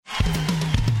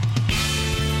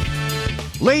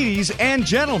Ladies and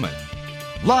gentlemen,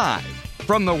 live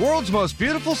from the world's most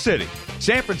beautiful city,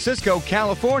 San Francisco,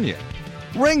 California,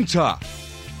 Ringtalk,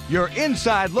 your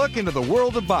inside look into the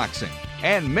world of boxing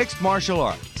and mixed martial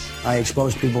arts. I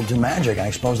expose people to magic. I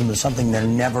expose them to something they're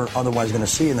never otherwise going to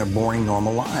see in their boring,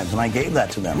 normal lives, and I gave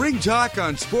that to them. Ringtalk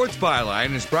on Sports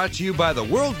Byline is brought to you by the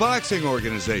World Boxing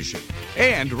Organization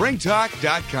and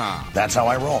Ringtalk.com. That's how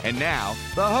I roll. And now,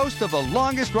 the host of the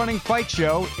longest-running fight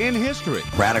show in history.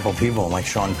 Radical people like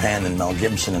Sean Penn and Mel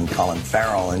Gibson and Colin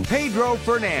Farrell and Pedro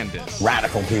Fernandez.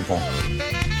 Radical people.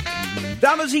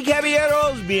 Damas y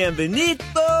caballeros,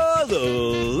 bienvenidos.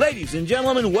 Ladies and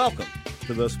gentlemen, welcome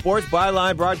to the Sports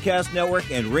Byline Broadcast Network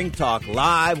and Ring Talk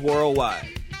live worldwide.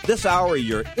 This hour,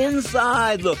 your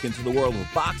inside look into the world of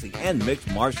boxing and mixed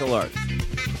martial arts.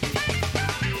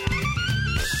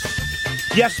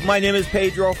 Yes, my name is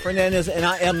Pedro Fernandez, and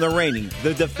I am the reigning,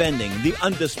 the defending, the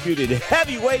undisputed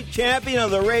heavyweight champion of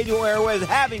the radio airways,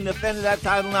 having defended that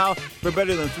title now for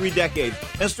better than 3 decades.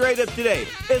 And straight up today,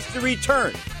 it's the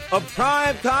return of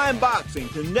primetime boxing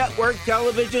to network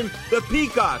television, the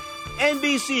Peacock.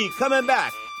 NBC coming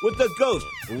back with the Ghost,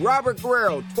 Robert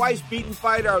Guerrero, twice beaten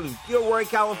fighter out of Gilroy,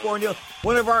 California.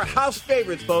 One of our house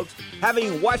favorites, folks,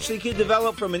 having watched the kid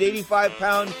develop from an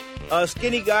 85-pound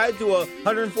skinny guy to a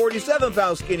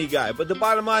 147-pound skinny guy. But the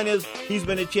bottom line is he's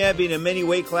been a champion in many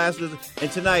weight classes.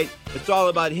 And tonight, it's all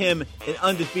about him and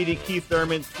undefeated Keith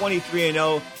Thurman,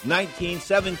 23-0,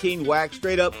 19-17 whack,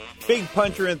 straight up big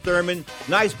puncher in Thurman,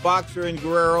 nice boxer in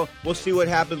Guerrero. We'll see what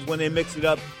happens when they mix it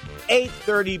up.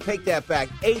 8:30, take that back,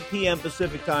 8 p.m.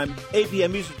 Pacific time, 8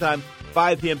 p.m. Eastern time,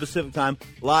 5 p.m. Pacific time,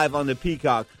 live on the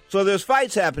Peacock. So there's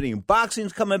fights happening.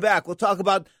 Boxing's coming back. We'll talk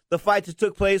about the fight that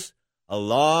took place a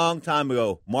long time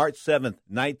ago, March 7th,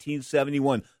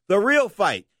 1971. The real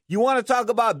fight. You want to talk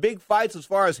about big fights as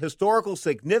far as historical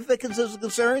significance is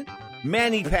concerned?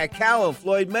 Manny Pacquiao and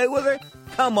Floyd Mayweather?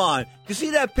 Come on. You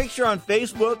see that picture on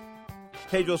Facebook?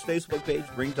 Pedro's Facebook page,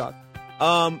 Ring Talk.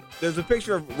 There's a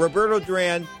picture of Roberto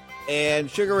Duran and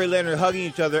Sugar Ray Leonard hugging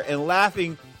each other and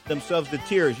laughing themselves to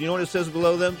tears. You know what it says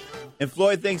below them? And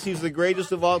Floyd thinks he's the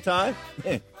greatest of all time?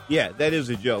 Yeah, that is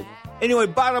a joke. Anyway,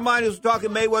 bottom line is we're talking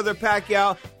Mayweather,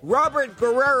 Pacquiao. Robert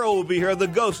Guerrero will be here. The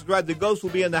Ghost, right? The Ghost will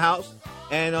be in the house.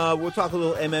 And we'll talk a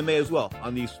little MMA as well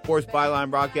on the Sports Byline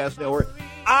Broadcast Network,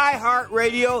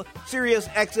 iHeartRadio, Sirius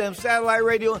XM Satellite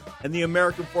Radio, and the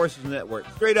American Forces Network.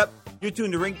 Straight up, you're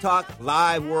tuned to Ring Talk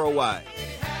live worldwide.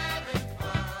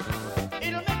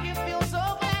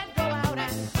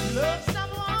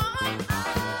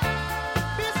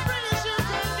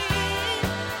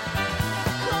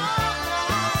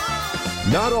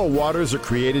 Not all waters are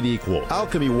created equal.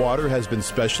 Alchemy Water has been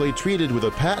specially treated with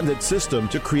a patented system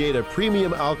to create a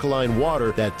premium alkaline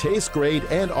water that tastes great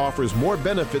and offers more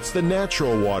benefits than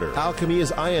natural water. Alchemy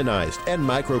is ionized and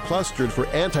microclustered for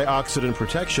antioxidant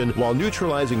protection while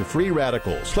neutralizing free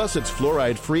radicals. Plus, it's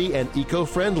fluoride-free and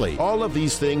eco-friendly. All of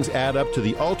these things add up to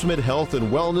the ultimate health and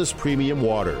wellness premium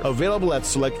water. Available at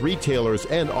select retailers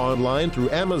and online through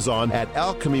Amazon at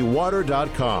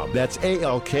alchemywater.com. That's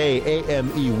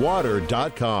ALKAME water.com.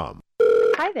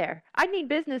 Hi there. I need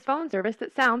business phone service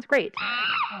that sounds great.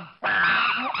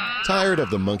 Tired of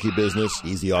the monkey business?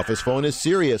 Easy Office Phone is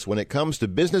serious when it comes to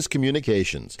business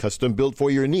communications. Custom built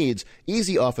for your needs,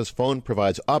 Easy Office Phone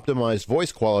provides optimized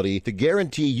voice quality to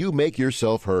guarantee you make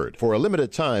yourself heard. For a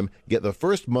limited time, get the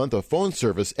first month of phone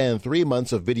service and 3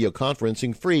 months of video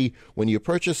conferencing free when you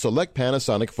purchase select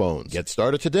Panasonic phones. Get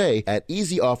started today at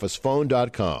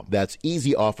EasyOfficePhone.com. That's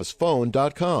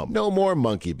EasyOfficePhone.com. No more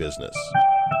monkey business.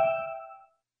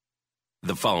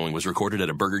 The following was recorded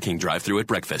at a Burger King drive-thru at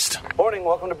breakfast. Morning,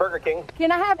 welcome to Burger King.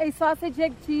 Can I have a sausage,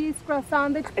 egg, cheese,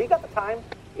 croissant sandwich? Hey, you got the time?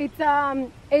 It's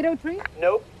 8:03.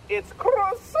 Nope, it's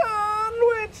croissant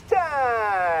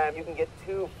time. You can get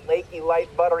 2 flaky, light,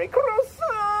 buttery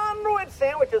croissant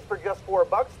sandwiches for just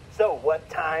 $4. So, what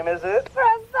time is it?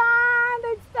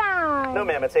 Croissant time. No,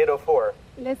 ma'am, it's 8:04.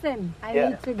 Listen, I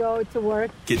need to go to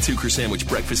work. Get 2 croissant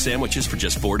breakfast sandwiches for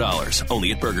just $4.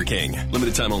 Only at Burger King.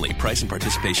 Limited time only. Price and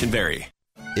participation vary.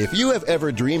 If you have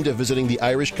ever dreamed of visiting the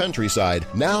Irish countryside,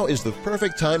 now is the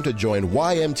perfect time to join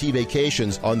YMT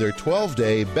Vacations on their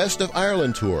 12-day Best of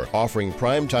Ireland tour, offering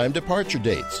prime-time departure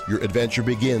dates. Your adventure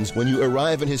begins when you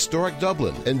arrive in historic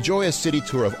Dublin. Enjoy a city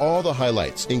tour of all the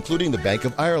highlights, including the Bank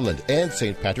of Ireland and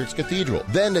St. Patrick's Cathedral.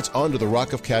 Then it's on to the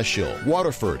Rock of Cashel,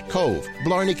 Waterford, Cove,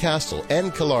 Blarney Castle,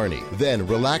 and Killarney. Then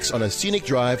relax on a scenic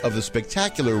drive of the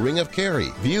spectacular Ring of Kerry.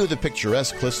 View the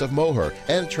picturesque cliffs of Moher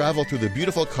and travel through the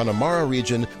beautiful Connemara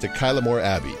region Hamilton to Kylemore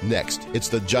Abbey. Next, it's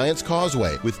the Giant's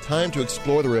Causeway with time to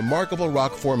explore the remarkable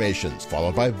rock formations,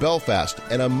 followed by Belfast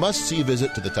and a must-see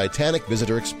visit to the Titanic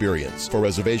Visitor Experience. For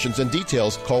reservations and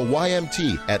details, call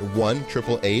YMT at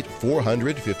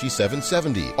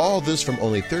 1-888-400-5770. All this from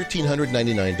only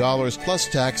 $1,399 plus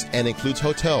tax and includes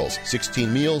hotels,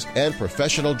 16 meals, and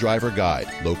professional driver guide.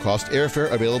 Low-cost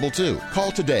airfare available too.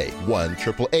 Call today,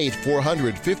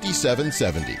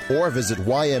 1-888-400-5770, or visit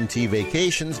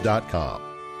ymtvacations.com.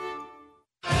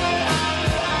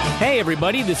 Hey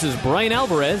everybody, this is Brian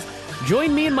Alvarez.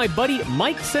 Join me and my buddy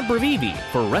Mike Sempervive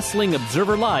for Wrestling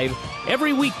Observer Live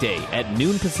every weekday at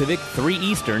noon Pacific, 3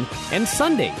 Eastern, and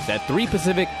Sundays at 3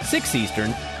 Pacific, 6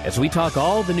 Eastern, as we talk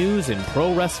all the news in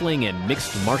pro wrestling and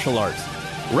mixed martial arts.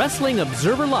 Wrestling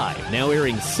Observer Live, now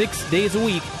airing 6 days a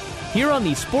week, here on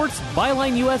the Sports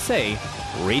Byline USA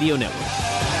Radio Network.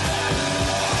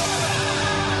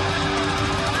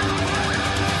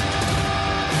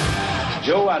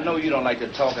 Joe, I know you don't like to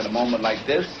talk in a moment like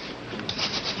this,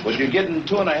 but you're getting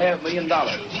 $2.5 million.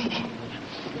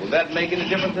 Will that make any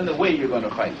difference in the way you're going to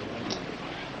fight?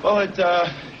 Well, it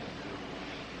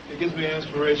gives me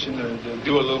inspiration to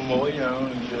do a little more,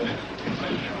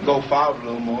 and go forward a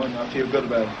little more, and I feel good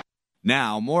about it.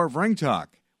 Now, more of Ring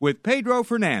Talk with Pedro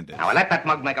Fernandez. Now, I let that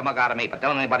mug make a mug out of me, but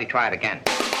don't anybody try it again.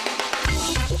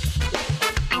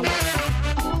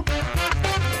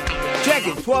 Check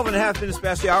it, 12 and a half minutes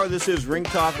past the hour. This is Ring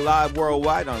Talk live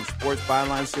worldwide on Sports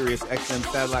Byline, Sirius XM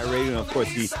Satellite Radio, and of course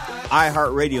the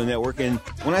iHeartRadio Network. And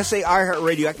when I say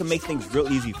iHeartRadio, I can make things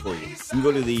real easy for you. You can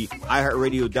go to the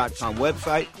iHeartRadio.com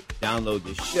website, download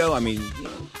the show.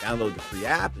 Download the free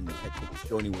app, and take the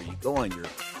show anywhere you go on your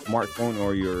smartphone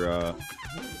or your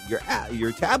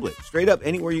tablet. Straight up,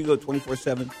 anywhere you go,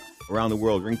 24/7 around the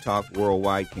world. Ring Talk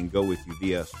Worldwide can go with you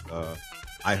via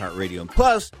iHeartRadio. And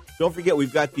plus, don't forget,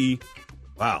 we've got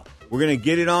we're going to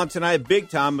get it on tonight big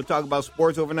time. We'll talk about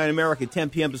Sports Overnight America,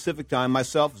 10 p.m. Pacific time.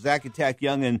 Myself, Zach Attack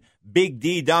Young, and Big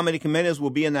D, Dominic Jimenez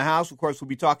will be in the house. Of course, we'll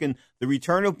be talking the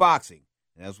return of boxing.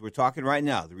 And as we're talking right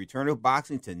now, the return of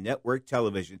boxing to network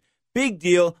television. Big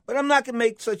deal, but I'm not going to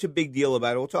make such a big deal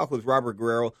about it. We'll talk with Robert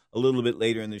Guerrero a little bit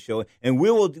later in the show, and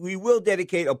we will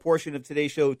dedicate a portion of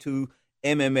today's show to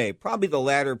MMA, probably the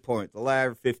latter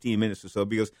 15 minutes or so,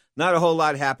 because not a whole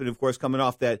lot happened, of course, coming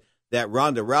off that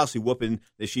Ronda Rousey whooping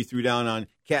that she threw down on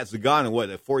Kat Zingano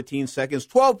in 14 seconds,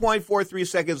 12.43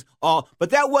 seconds all. But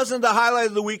that wasn't the highlight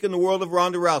of the week in the world of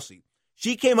Ronda Rousey.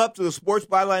 She came up to the Sports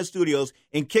Byline studios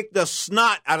and kicked the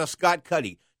snot out of Scott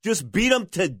Cuddy, just beat him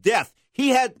to death. He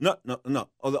had no.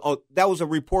 Oh, that was a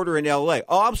reporter in L.A.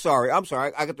 Oh, I'm sorry. I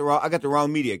got the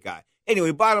wrong media guy.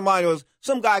 Anyway, bottom line was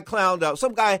some guy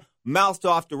mouthed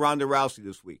off to Ronda Rousey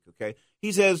this week. Okay,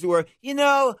 he says to her,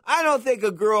 I don't think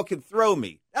a girl can throw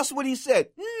me. That's what he said.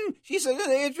 She said,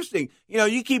 interesting.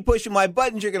 You keep pushing my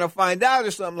buttons, you're going to find out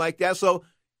or something like that. So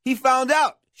he found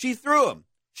out. She threw him.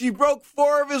 She broke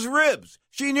 4 of his ribs.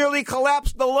 She nearly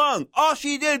collapsed the lung. All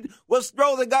she did was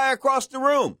throw the guy across the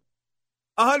room.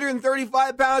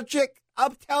 135-pound chick.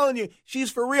 I'm telling you, she's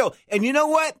for real. And you know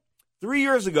what? 3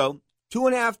 years ago,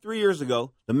 3 years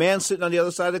ago, the man sitting on the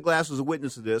other side of the glass was a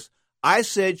witness of this. I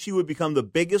said she would become the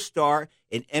biggest star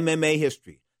in MMA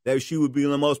history, that she would be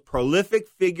the most prolific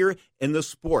figure in the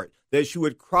sport, that she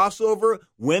would cross over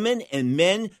women and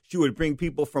men. She would bring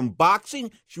people from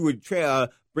boxing. She would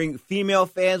bring female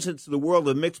fans into the world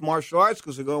of mixed martial arts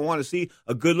because they're going to want to see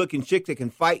a good-looking chick that can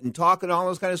fight and talk and all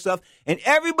this kind of stuff. And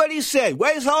everybody said,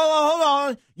 wait, hold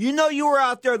on. You were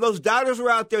out there. Those doubters were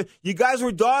out there. You guys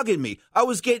were dogging me. I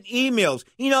was getting emails.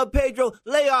 Pedro,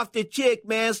 lay off the chick,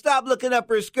 man. Stop looking up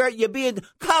her skirt.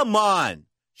 Come on.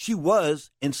 She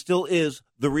was and still is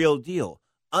the real deal.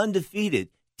 Undefeated,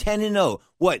 10-0.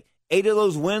 What, 8 of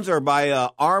those wins are by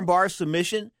armbar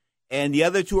submission, and the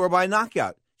other 2 are by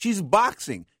knockout. She's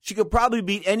boxing. She could probably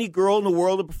beat any girl in the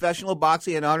world of professional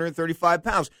boxing at 135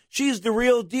 pounds. She's the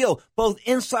real deal, both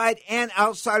inside and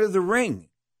outside of the ring.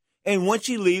 And once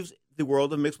she leaves the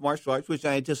world of mixed martial arts, which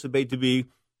I anticipate to be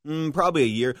probably a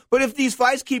year, but if these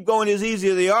fights keep going as easy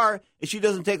as they are, and she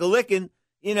doesn't take a licking,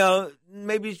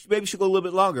 maybe she'll go a little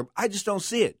bit longer. I just don't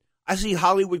see it. I see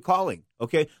Hollywood calling,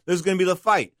 okay? There's going to be the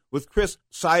fight with Chris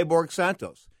Cyborg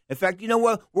Santos. In fact, you know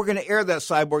what? We're going to air that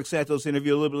Cyborg Santos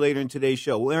interview a little bit later in today's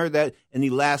show. We'll air that in the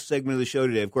last segment of the show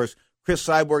today. Of course, Chris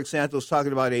Cyborg Santos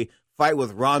talking about a fight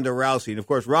with Ronda Rousey. And, of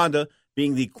course, Ronda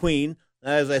being the queen,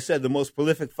 as I said, the most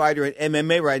prolific fighter in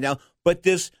MMA right now. But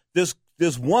this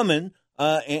woman,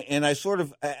 and I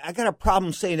got a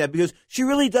problem saying that because she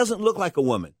really doesn't look like a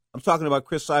woman. I'm talking about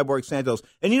Chris Cyborg Santos.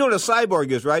 And you know what a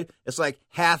cyborg is, right? It's like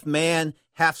half man,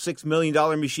 half $6 million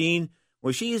machine.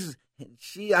 Well, she's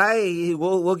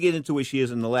We'll get into what she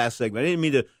is in the last segment. I didn't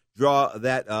mean to draw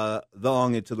that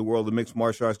long into the world of mixed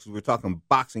martial arts because we're talking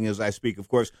boxing as I speak. Of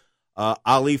course,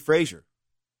 Ali Frazier,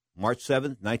 March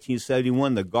 7th,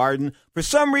 1971, the Garden. For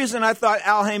some reason, I thought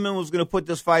Al Heyman was going to put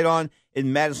this fight on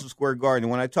in Madison Square Garden.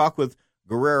 When I talked with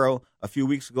Guerrero a few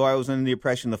weeks ago, I was under the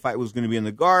impression the fight was going to be in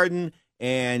the Garden,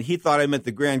 and he thought I meant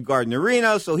the Grand Garden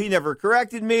Arena, so he never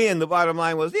corrected me. And the bottom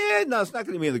line was, no, it's not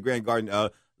going to be in the Grand Garden,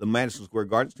 the Madison Square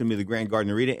Garden. It's going to be the Grand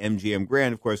Garden Arena, MGM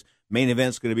Grand. Of course, main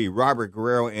event's going to be Robert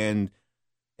Guerrero and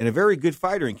a very good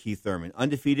fighter in Keith Thurman,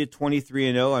 undefeated,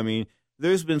 23-0. I mean,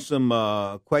 there's been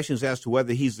some questions as to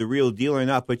whether he's the real deal or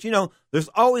not. But, there's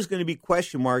always going to be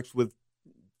question marks with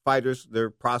fighters,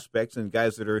 their prospects, and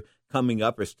guys that are coming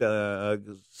up or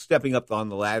stepping up on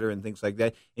the ladder and things like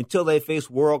that until they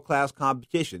face world-class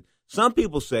competition. Some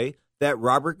people say that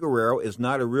Robert Guerrero is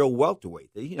not a real welterweight.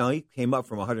 He came up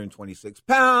from 126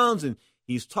 pounds, and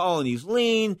he's tall and he's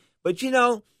lean. But,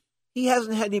 he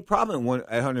hasn't had any problem at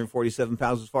 147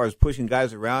 pounds as far as pushing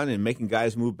guys around and making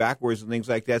guys move backwards and things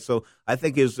like that. So I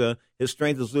think his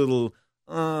strength is a little,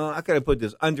 how can I put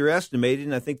this, underestimated.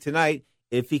 And I think tonight,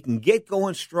 if he can get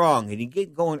going strong and he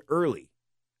get going early,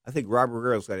 I think Robert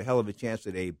Guerrero's got a hell of a chance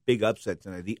at a big upset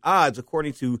tonight. The odds,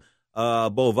 according to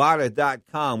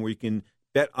Bovada.com, where you can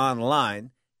bet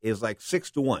online, is like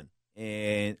 6-1.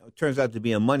 And it turns out to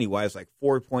be a money-wise like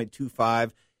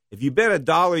 4.25. If you bet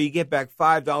 $1, you get back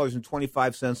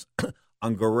 $5.25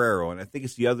 on Guerrero. And I think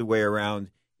it's the other way around.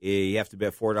 You have to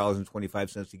bet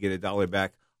 $4.25 to get $1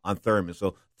 back on Thurman.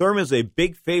 So Thurman's a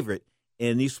big favorite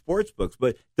in these sports books.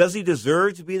 But does he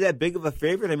deserve to be that big of a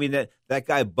favorite? I mean, that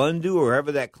guy Bundu or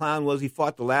whoever that clown was he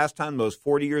fought the last time was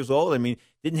 40 years old. I mean,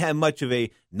 didn't have much of a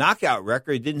knockout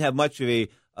record, didn't have much of a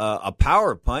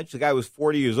power punch. The guy was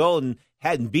 40 years old and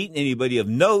hadn't beaten anybody of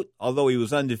note, although he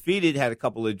was undefeated, had a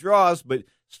couple of draws. But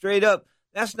straight up,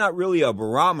 that's not really a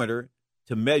barometer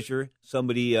to measure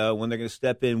somebody when they're going to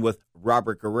step in with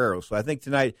Robert Guerrero. So I think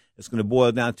tonight it's going to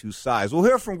boil down to size. We'll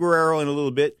hear from Guerrero in a little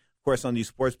bit, of course, on the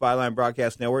Sports Byline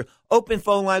Broadcast Network. Open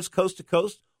phone lines coast to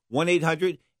coast,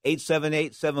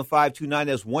 1-800-878-7529.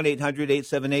 That's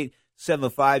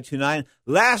 1-800-878-7529.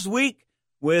 Last week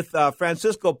with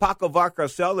Francisco Paco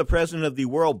Valcarcel, the president of the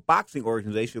World Boxing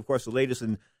Organization. Of course, the latest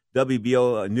in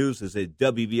WBO news is at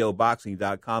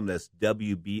WBOboxing.com. That's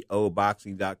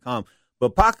WBOboxing.com.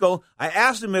 But Paco, I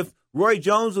asked him if Roy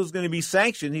Jones was going to be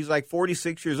sanctioned. He's like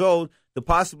 46 years old to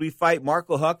possibly fight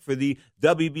Marco Huck for the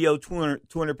WBO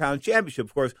 200-pound championship.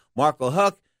 Of course, Marco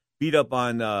Huck beat up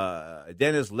on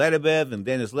Denis Ledebev, and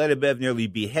Denis Ledebev nearly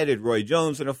beheaded Roy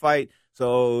Jones in a fight.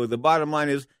 So the bottom line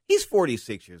is he's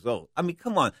 46 years old. I mean,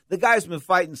 come on. The guy's been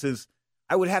fighting since,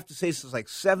 I would have to say, since like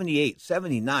 78,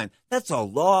 79. That's a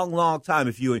long, long time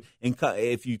if you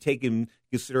take in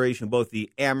consideration both the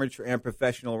amateur and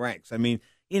professional ranks. I mean,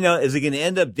 is it going to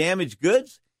end up damaged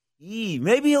goods?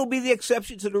 Maybe he'll be the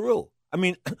exception to the rule. I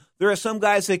mean, there are some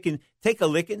guys that can take a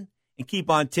licking and keep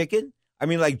on ticking. I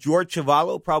mean, like George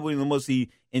Chuvalo, probably the most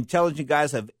intelligent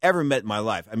guys I've ever met in my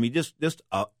life. I mean, just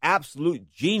an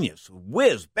absolute genius.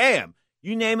 Whiz, bam.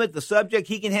 You name it, the subject,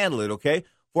 he can handle it, okay?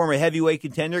 Former heavyweight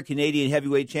contender, Canadian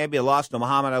heavyweight champion, lost to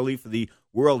Muhammad Ali for the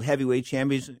World Heavyweight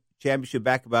Championship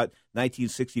back about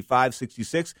 1965,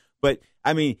 66. But,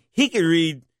 I mean, he can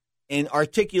read and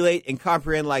articulate and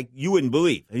comprehend like you wouldn't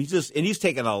believe. And he's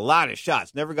taken a lot of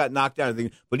shots. Never got knocked out or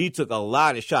anything, but he took a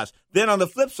lot of shots. Then on the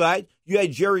flip side, you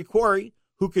had Jerry Quarry,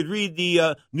 who could read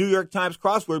the New York Times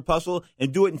crossword puzzle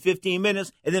and do it in 15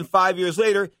 minutes. And then 5 years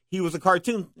later, he was a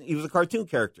cartoon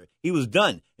character. He was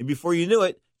done. And before you knew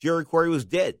it, Jerry Quarry was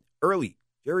dead early.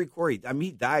 Jerry Quarry, I mean,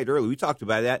 he died early. We talked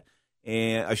about that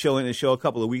and a show a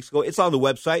couple of weeks ago. It's on the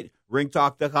website,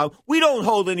 ringtalk.com. We don't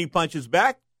hold any punches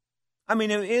back. I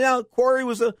mean, Quarry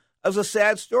was a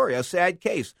sad story, a sad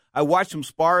case. I watched him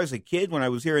spar as a kid when I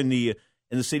was here in the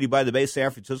city by the bay,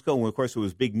 San Francisco. And of course, it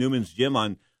was Big Newman's gym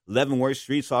on Leavenworth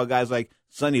Street. Saw guys like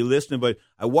Sonny Liston, but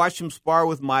I watched him spar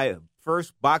with my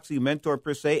first boxing mentor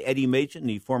per se, Eddie Machen,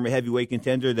 the former heavyweight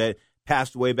contender that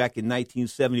passed away back in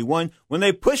 1971. When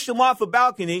they pushed him off a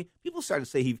balcony, people started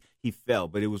to say he fell,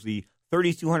 but it was the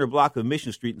 3200 block of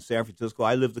Mission Street in San Francisco.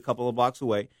 I lived a couple of blocks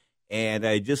away. And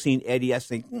I had just seen Eddie, I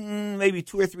think, maybe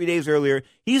 2 or 3 days earlier.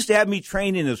 He used to have me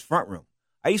train in his front room.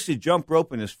 I used to jump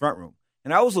rope in his front room.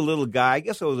 And I was a little guy. I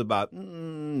guess I was about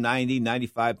 90,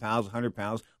 95 pounds, 100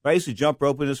 pounds. But I used to jump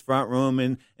rope in his front room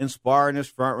and spar in his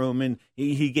front room. And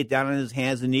he'd get down on his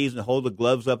hands and knees and hold the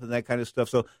gloves up and that kind of stuff.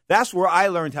 So that's where I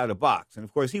learned how to box. And,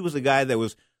 of course, he was a guy that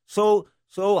was so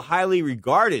highly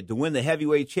regarded to win the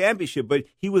heavyweight championship. But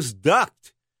he was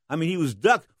ducked. I mean, he was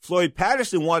ducked. Floyd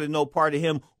Patterson wanted no part of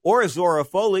him or Zora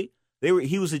Foley.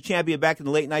 He was a champion back in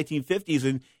the late 1950s,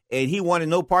 and he wanted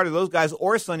no part of those guys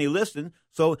or Sonny Liston.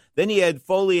 So then he had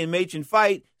Foley and Machen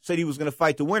fight, said he was going to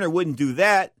fight the winner, wouldn't do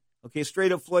that. Okay,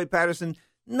 straight up Floyd Patterson,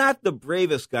 not the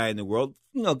bravest guy in the world.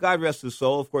 God rest his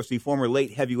soul. Of course, the former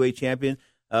late heavyweight champion.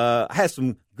 I had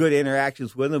some good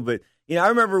interactions with him, but I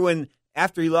remember when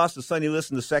after he lost to Sonny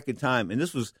Liston the second time, and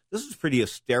this was pretty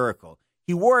hysterical.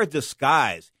 He wore a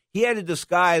disguise. He had a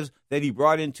disguise that he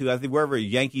brought into, I think, wherever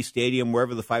Yankee Stadium,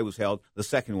 wherever the fight was held, the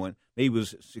second one. Maybe it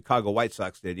was Chicago White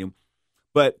Sox Stadium.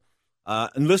 But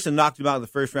and Liston knocked him out in the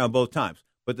first round both times.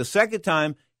 But the second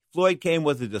time, Floyd came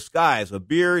with a disguise, a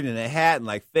beard and a hat and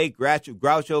like fake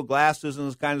Groucho glasses and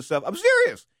this kind of stuff. I'm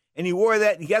serious. And he wore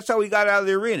that. And that's how he got out of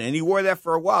the arena. And he wore that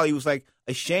for a while. He was like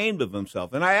ashamed of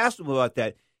himself. And I asked him about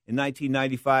that in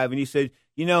 1995. And he said,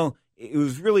 it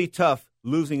was really tough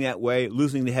losing that way,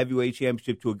 losing the heavyweight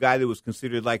championship to a guy that was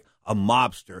considered like a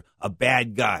mobster, a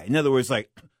bad guy. In other words, like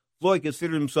Floyd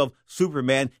considered himself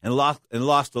Superman and lost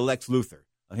to Lex Luthor.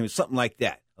 Okay, something like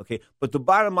that. Okay, but the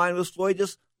bottom line was Floyd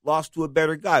just lost to a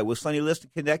better guy. Was Sonny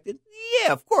Liston connected?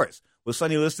 Yeah, of course. Was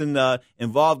Sonny Liston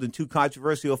involved in two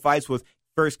controversial fights with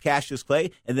first Cassius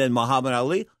Clay and then Muhammad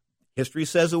Ali? History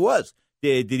says it was.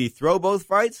 Did he throw both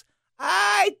fights?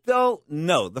 I don't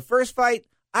know. The first fight,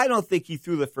 I don't think he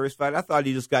threw the first fight. I thought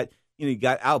he just got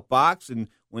outboxed, and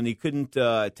when he couldn't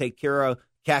take care of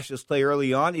Cassius Clay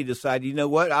early on, he decided, you know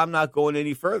what, I'm not going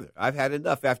any further. I've had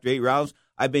enough. After 8 rounds,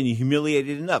 I've been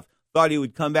humiliated enough. Thought he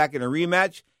would come back in a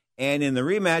rematch, and in the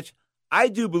rematch, I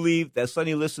do believe that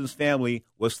Sonny Liston's family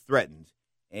was threatened,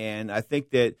 and I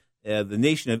think that the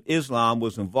Nation of Islam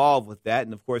was involved with that,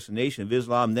 and of course, the Nation of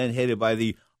Islam, then headed by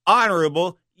the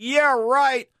honorable,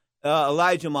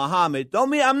 Elijah Muhammad.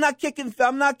 I'm not kicking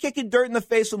dirt in the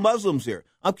face of Muslims here.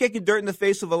 I'm kicking dirt in the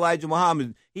face of Elijah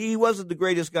Muhammad. He wasn't the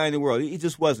greatest guy in the world. He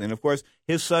just wasn't. And of course,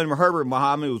 his son Herbert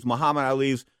Muhammad was Muhammad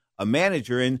Ali's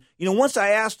manager. And once I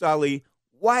asked Ali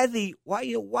why the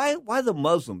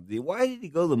Muslim? Why did he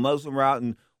go the Muslim route?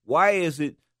 And why is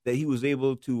it that he was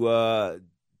able to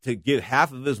give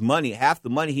half the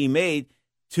money he made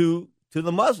to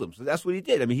the Muslims? So that's what he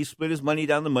did. I mean, he split his money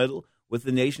down the middle with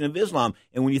the Nation of Islam.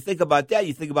 And when you think about that,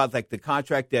 you think about like the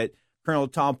contract that Colonel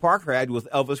Tom Parker had with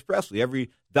Elvis Presley.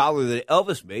 Every dollar that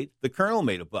Elvis made, the Colonel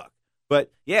made $1.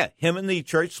 But yeah, him and the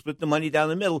church split the money down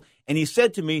the middle. And he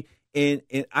said to me, and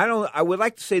I would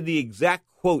like to say the exact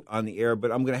quote on the air, but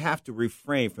I'm going to have to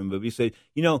refrain from it. But he said,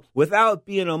 without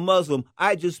being a Muslim,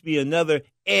 I'd just be another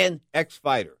NX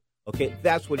fighter. Okay,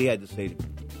 that's what he had to say to me.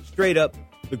 Straight up.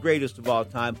 The greatest of all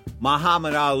time,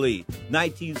 Muhammad Ali,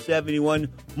 1971,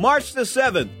 March the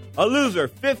 7th, a loser,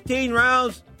 15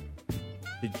 rounds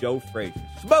to Joe Frazier.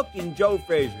 Smoking Joe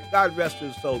Frazier, God rest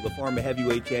his soul, the former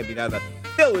heavyweight champion out of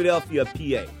Philadelphia,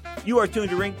 PA. You are tuned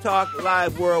to Ringtalk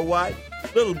Live Worldwide.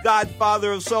 Little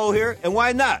Godfather of Soul here, and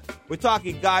why not? We're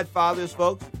talking Godfathers,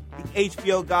 folks. The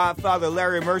HBO Godfather,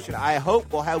 Larry Merchant, I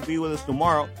hope will be with us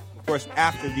tomorrow, of course,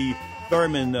 after the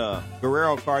Thurman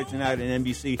Guerrero card tonight on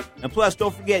NBC. And plus,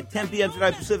 don't forget, 10 p.m.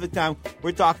 tonight Pacific time,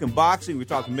 we're talking boxing, we're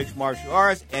talking mixed martial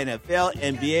arts, NFL,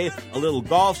 NBA, a little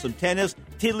golf, some tennis,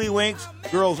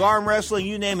 tiddlywinks, girls arm wrestling,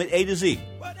 you name it, A to Z.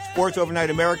 Sports Overnight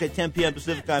America, 10 p.m.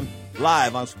 Pacific time,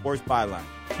 live on Sports Byline.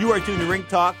 You are tuned to Ring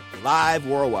Talk, live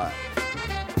worldwide.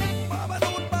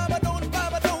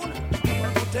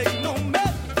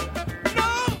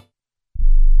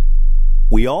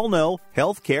 We all know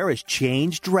healthcare has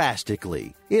changed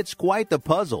drastically. It's quite the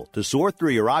puzzle to sort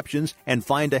through your options and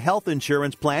find a health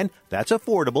insurance plan that's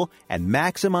affordable and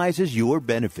maximizes your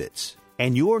benefits.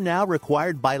 And you're now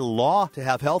required by law to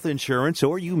have health insurance,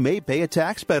 or you may pay a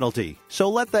tax penalty. So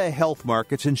let the Health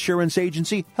Markets Insurance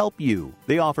Agency help you.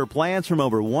 They offer plans from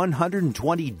over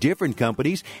 120 different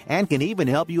companies and can even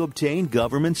help you obtain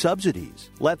government subsidies.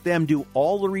 Let them do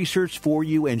all the research for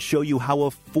you and show you how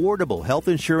affordable health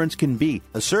insurance can be,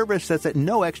 a service that's at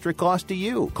no extra cost to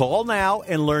you. Call now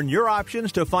and learn your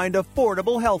options to find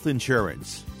affordable health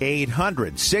insurance.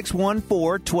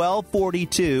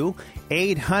 800-614-1242.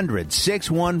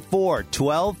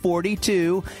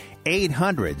 800-614-1242.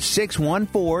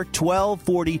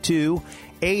 800-614-1242.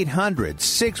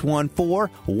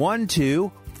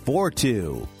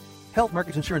 800-614-1242. Health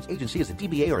Markets Insurance Agency is a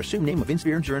DBA or assumed name of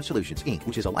Inspire Insurance Solutions, Inc.,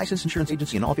 which is a licensed insurance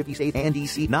agency in all 50 states and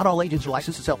D.C. Not all agents are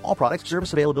licensed to sell all products.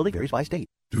 Service availability varies by state.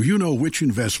 Do you know which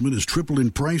investment has tripled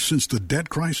in price since the debt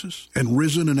crisis and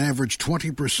risen an average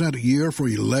 20% a year for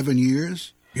 11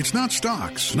 years? It's not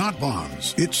stocks, not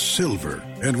bonds. It's silver.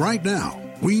 And right now,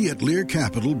 we at Lear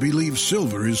Capital believe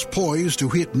silver is poised to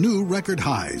hit new record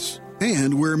highs.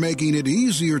 And we're making it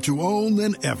easier to own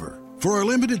than ever. For a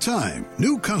limited time,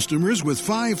 new customers with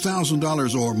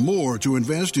 $5,000 or more to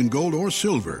invest in gold or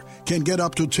silver can get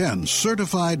up to 10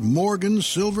 certified Morgan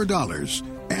silver dollars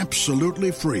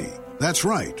absolutely free. That's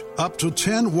right, up to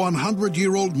 10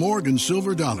 100-year-old Morgan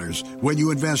silver dollars when you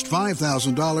invest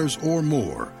 $5,000 or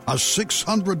more. A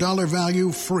 $600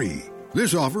 value free.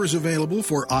 This offer is available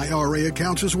for IRA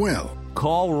accounts as well.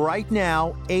 Call right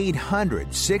now,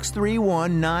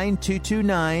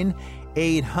 800-631-9229,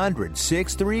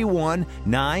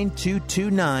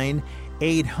 800-631-9229,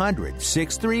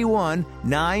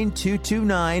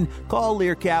 800-631-9229. Call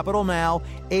Lear Capital now,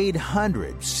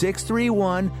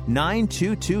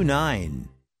 800-631-9229.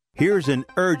 Here's an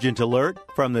urgent alert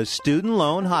from the Student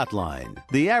Loan Hotline.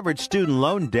 The average student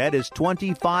loan debt is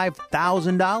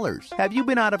 $25,000. Have you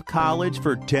been out of college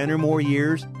for 10 or more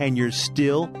years and you're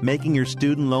still making your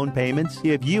student loan payments?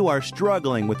 If you are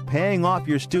struggling with paying off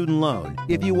your student loan,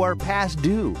 if you are past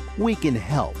due, we can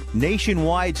help.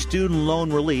 Nationwide Student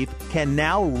Loan Relief can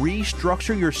now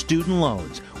restructure your student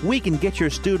loans. We can get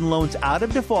your student loans out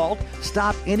of default,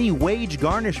 stop any wage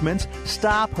garnishments,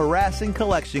 stop harassing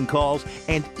collection calls,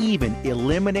 and even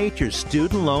eliminate your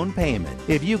student loan payment.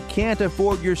 If you can't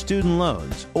afford your student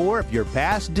loans, or if you're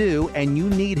past due and you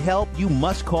need help, you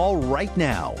must call right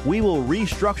now. We will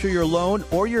restructure your loan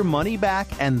or your money back,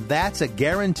 and that's a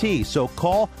guarantee. So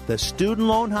call the Student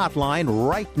Loan Hotline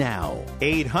right now.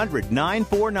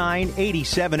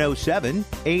 800-949-8707,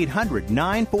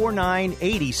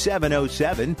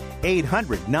 800-949-8707,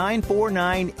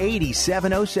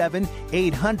 800-949-8707,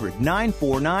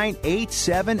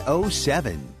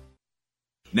 800-949-8707.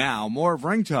 Now, more of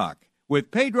Ring Talk with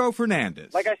Pedro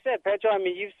Fernandez. Like I said, Pedro, I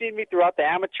mean, you've seen me throughout the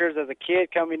amateurs as a kid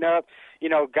coming up. You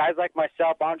know, guys like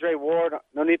myself, Andre Ward,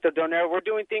 Nonito Donaire, we're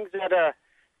doing things that are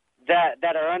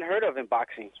unheard of in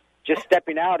boxing. Just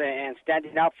stepping out and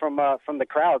standing out from the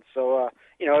crowd. So,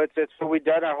 you know, it's what we've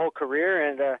done our whole career,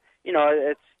 and you know,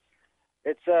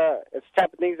 it's the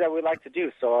type of things that we like to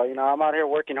do. So, you know, I'm out here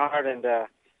working hard and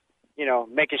you know,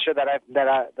 making sure that I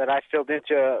filled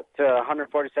into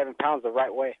 147 pounds the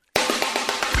right way.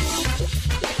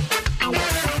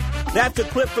 That's a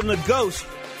clip from The Ghost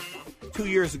 2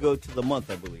 years ago to the month,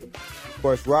 I believe. Of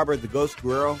course, Robert The Ghost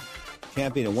Guerrero,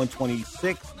 champion at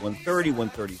 126, 130,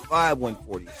 135,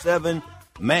 147.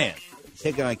 Man,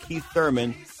 taking on Keith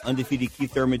Thurman, undefeated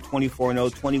Keith Thurman,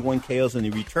 24-0, 21 KOs, and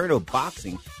the return of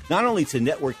boxing, not only to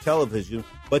network television,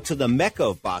 but to the mecca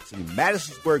of boxing,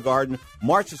 Madison Square Garden,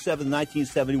 March 7,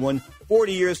 1971,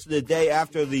 40 years to the day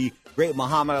after the great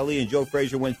Muhammad Ali and Joe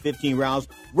Frazier went 15 rounds.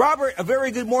 Robert, a very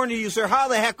good morning to you, sir. How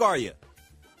the heck are you?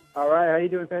 All right. How you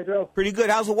doing, Pedro? Pretty good.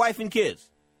 How's the wife and kids?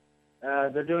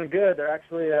 They're doing good. They're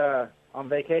actually on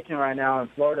vacation right now in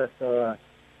Florida, so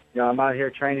you know, I'm out here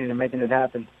training and making it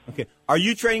happen. Okay. Are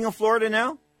you training in Florida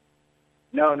now?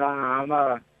 No.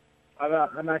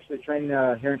 I'm actually training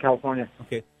here in California.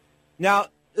 Okay. Now,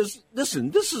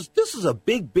 listen, this is a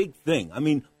big thing. I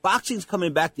mean, boxing's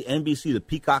coming back to NBC, the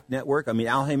Peacock Network. I mean,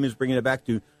 Al Heyman's bringing it back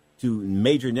to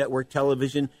major network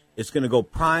television. It's going to go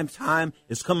prime time.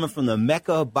 It's coming from the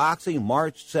mecca of boxing,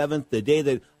 March 7th, the day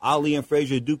that Ali and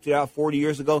Frazier duked it out 40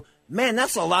 years ago. Man,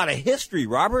 that's a lot of history,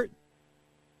 Robert.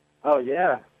 Oh,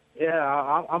 yeah.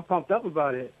 Yeah, I'm pumped up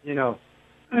about it. You know,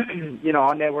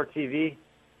 on network TV,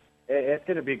 it's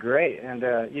going to be great. And,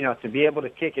 you know, to be able to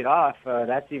kick it off,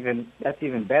 that's even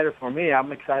better for me.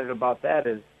 I'm excited about that,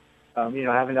 you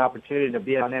know, having the opportunity to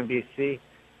be on NBC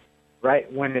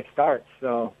right when it starts.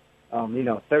 So, you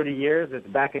know, 30 years, it's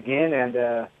back again.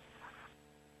 And,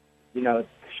 you know,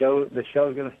 the show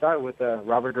is going to start with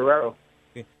Robert Guerrero.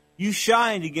 Okay. You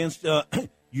shined against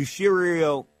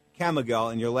Yushirio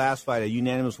Kamigal in your last fight, a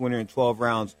unanimous winner in 12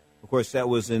 rounds. Of course, that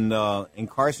was in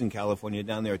Carson, California,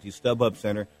 down there at the StubHub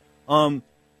Center.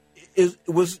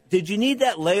 Did you need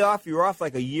that layoff? You were off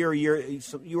like a year. You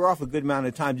were off a good amount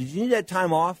of time. Did you need that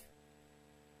time off?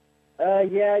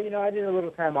 Yeah, you know, I did a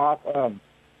little time off.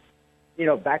 You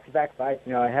know, back-to-back fights.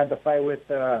 You know, I had the fight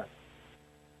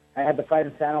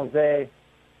in San Jose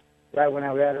right when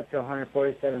I got up to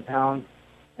 147 pounds.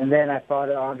 And then I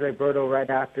fought Andre Berto right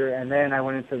after, and then I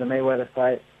went into the Mayweather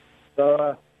fight.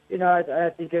 So, you know, I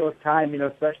think it was time, you know,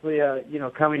 especially, you know,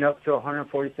 coming up to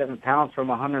 147 pounds from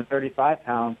 135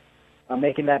 pounds,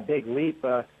 making that big leap.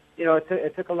 You know,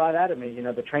 it took a lot out of me, you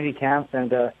know, the training camps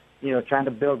and, you know, trying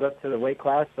to build up to the weight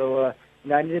class. So,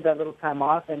 you know, I needed that little time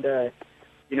off and,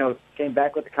 you know, came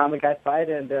back with the Common Guy fight,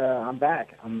 and I'm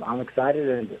back. I'm excited,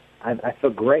 and I feel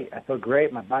great.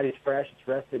 My body's fresh. It's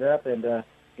rested up, and,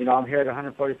 you know, I'm here at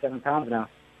 147 pounds now.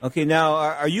 Okay, now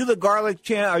are you the Garlic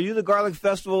Are you the Garlic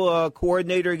Festival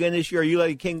coordinator again this year? Are you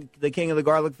like the king of the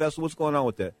Garlic Festival? What's going on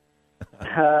with that?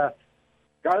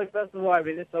 Garlic Festival, I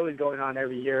mean, it's always going on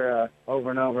every year, over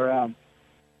and over.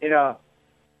 You know,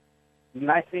 the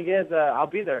nice thing is I'll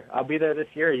be there. I'll be there this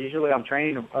year. Usually I'm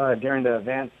training during the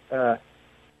events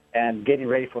and getting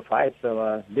ready for fights.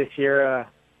 So this year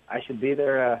I should be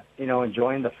there, you know,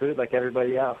 enjoying the food like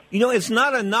everybody else. You know, it's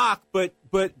not a knock, but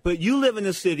you live in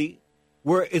a city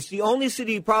where it's the only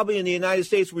city probably in the United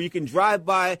States where you can drive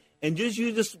by and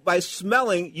just by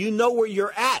smelling, you know where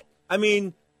you're at. I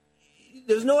mean,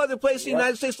 there's no other place in the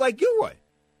United States like Gilroy.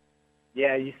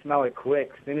 Yeah, you smell it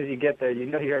quick. As soon as you get there, you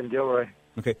know you're in Gilroy.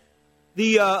 Okay.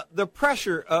 The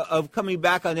pressure of coming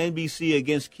back on NBC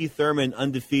against Keith Thurman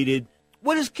undefeated.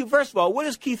 First of all, what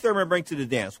does Keith Thurman bring to the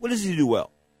dance? What does he do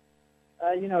well?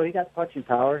 You know, he got punching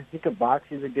power. He could box.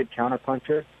 He's a good counter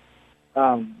puncher.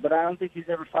 But I don't think he's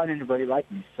ever fought anybody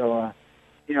like me. So,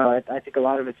 you know, I think a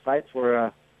lot of his fights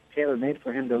were tailor-made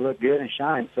for him to look good and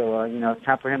shine. So, you know, it's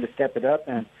time for him to step it up.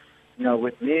 And, you know,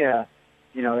 with me,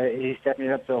 you know, he's stepping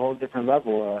it up to a whole different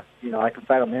level. You know, I can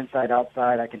fight him inside,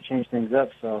 outside. I can change things up.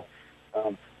 So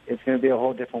it's going to be a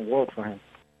whole different world for him.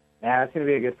 Yeah, it's going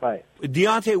to be a good fight.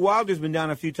 Deontay Wilder's been down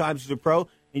a few times as a pro,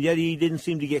 and yet he didn't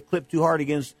seem to get clipped too hard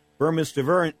against Burmese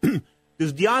Stavern.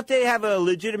 Does Deontay have a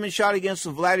legitimate shot against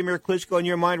Vladimir Klitschko in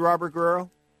your mind, Robert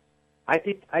Guerrero? I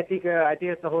think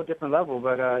it's a whole different level.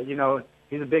 But you know,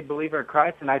 he's a big believer in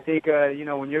Christ, and I think you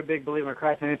know, when you're a big believer in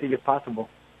Christ, anything is possible.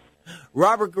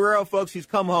 Robert Guerrero, folks, he's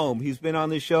come home. He's been on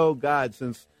this show,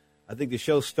 since I think the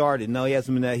show started. No, he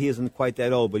isn't quite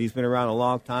that old, but he's been around a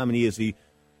long time, and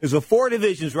there's a 4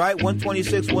 divisions, right?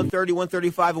 126, 130,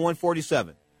 135, and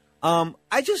 147.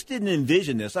 I just didn't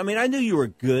envision this. I mean, I knew you were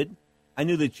good. I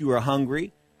knew that you were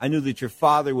hungry. I knew that your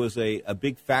father was a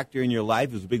big factor in your life.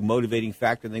 It was a big motivating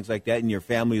factor and things like that, and your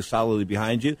family is solidly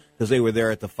behind you because they were there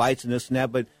at the fights and this and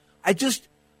that. But I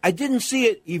didn't see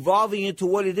it evolving into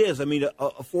what it is. I mean,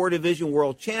 a 4-division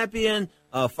world champion,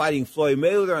 fighting Floyd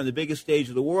Mayweather on the biggest stage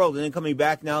of the world, and then coming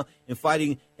back now and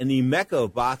fighting in the mecca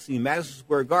of boxing, Madison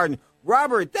Square Garden.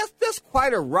 Robert, that's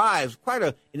quite a rise, quite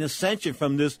an ascension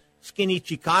from this skinny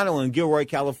Chicano in Gilroy,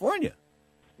 California.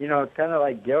 You know, it's kind of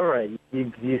like Gilroy.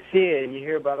 You see it and you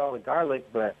hear about all the garlic,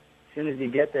 but as soon as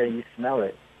you get there, you smell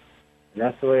it. And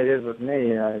that's the way it is with me.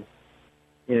 You know,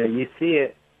 you see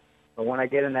it, but when I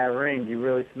get in that ring, you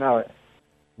really smell it.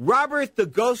 Robert the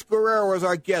Ghost Guerrero is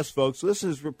our guest, folks. This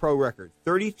is his pro record,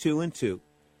 32-2,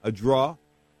 a draw,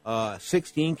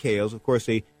 16 KOs. Of course,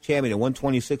 a champion at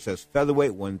 126, that's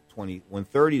featherweight, 120,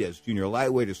 130, that's junior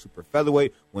lightweight, or super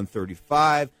featherweight,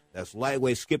 135, that's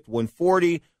lightweight, skipped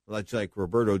 140, like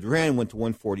Roberto Duran, went to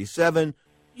 147.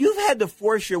 You've had to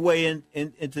force your way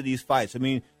into these fights. I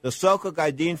mean, the Soko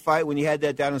Gaidin fight, when you had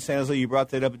that down in San Jose, you brought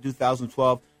that up in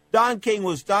 2012. Don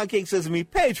King says to me,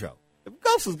 Pedro, the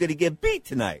Ghost is going to get beat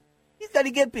tonight. He's going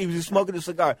to get beat. He was smoking a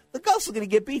cigar. The Ghost is going to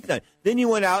get beat tonight. Then you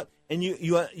went out and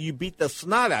you beat the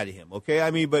snot out of him, okay?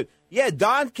 I mean, but, yeah,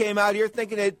 Don came out here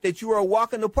thinking that you were a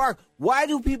walk in the park. Why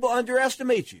do people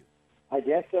underestimate you? I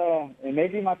guess it may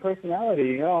be my personality.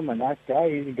 You know, I'm a nice guy,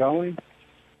 easygoing.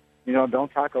 You know, don't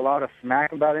talk a lot of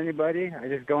smack about anybody. I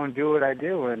just go and do what I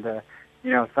do. And,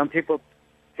 you know, some people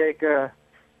take that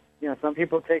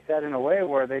in a way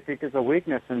where they think it's a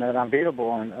weakness and that I'm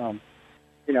beatable. And,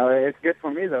 you know, it's good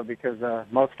for me, though, because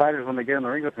most fighters, when they get in the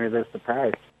ring with me, they're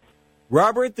surprised.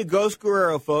 Robert the Ghost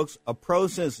Guerrero, folks, a pro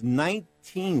since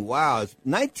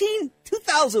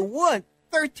 2001,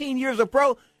 13 years a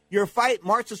pro. Your fight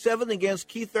March the 7th against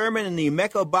Keith Thurman in the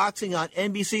Mecca of Boxing on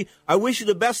NBC. I wish you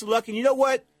the best of luck. And you know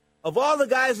what? Of all the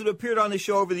guys that appeared on the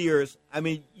show over the years, I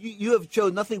mean, you have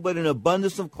showed nothing but an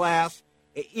abundance of class,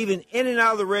 even in and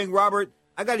out of the ring. Robert,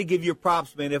 I got to give you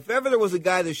props, man. If ever there was a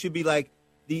guy that should be like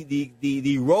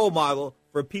the role model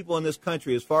for people in this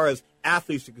country as far as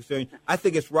athletes are concerned, I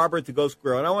think it's Robert the Ghost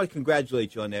Guerrero. And I want to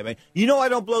congratulate you on that, man. You know I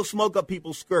don't blow smoke up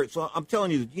people's skirts, so I'm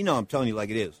telling you, I'm telling you like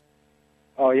it is.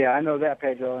 Oh, yeah, I know that,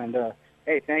 Pedro. And,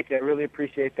 hey, thank you. I really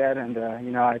appreciate that. And,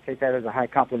 you know, I take that as a high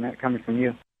compliment coming from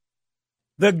you.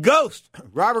 The Ghost,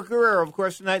 Robert Guerrero, of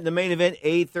course, tonight in the main event,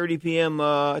 8:30 p.m.,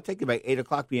 I take it about 8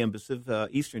 o'clock p.m. Pacific,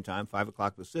 Eastern Time, 5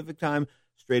 o'clock Pacific Time.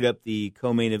 Straight up the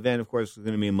co-main event, of course, is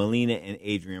going to be Molina and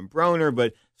Adrian Broner.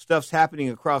 But stuff's happening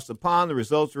across the pond. The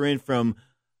results are in from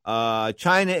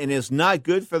China, and it's not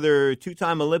good for their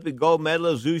 2-time Olympic gold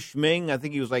medalist, Zhu Shiming. I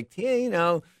think he was like,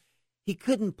 he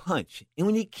couldn't punch. And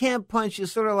when you can't punch,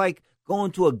 it's sort of like going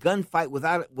to a gunfight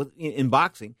in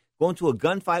boxing, going to a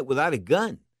gunfight without a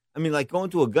gun. I mean, like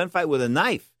going to a gunfight with a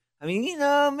knife. I mean,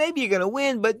 maybe you're going to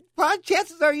win, but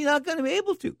chances are you're not going to be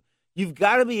able to. You've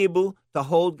got to be able to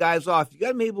hold guys off. You've got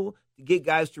to be able to get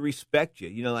guys to respect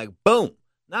you. Like, boom.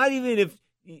 Not even if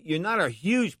you're not a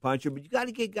huge puncher, but you got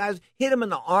to get guys, hit him in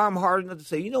the arm hard enough to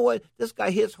say, you know what, this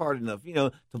guy hits hard enough,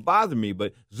 to bother me.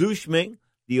 But Zhu Shiming,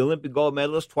 the Olympic gold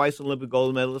medalist, twice Olympic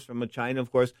gold medalist from China,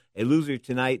 of course, a loser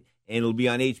tonight, and it'll be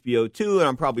on HBO too. And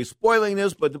I'm probably spoiling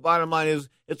this, but the bottom line is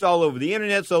it's all over the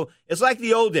internet. So it's like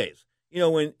the old days.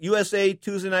 When USA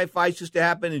Tuesday night fights used to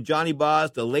happen, and Johnny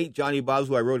Boz, the late Johnny Boz,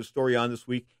 who I wrote a story on this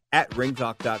week at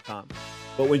ringtalk.com.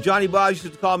 But when Johnny Boz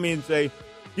used to call me and say,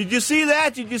 did you see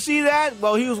that? Did you see that?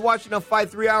 Well, he was watching a fight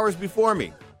 3 hours before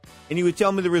me. And he would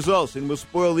tell me the results, and it would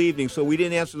spoil the evening. So we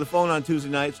didn't answer the phone on Tuesday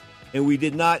nights, and we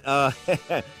did not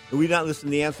listen to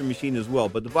the answer machine as well.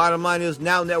 But the bottom line is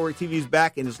now Network TV is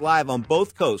back, and it's live on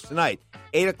both coasts tonight.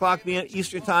 8 o'clock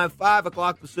Eastern Time, 5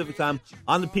 o'clock Pacific Time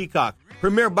on the Peacock.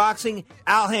 Premier Boxing,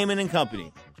 Al Heyman and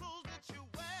Company.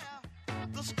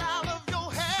 The style of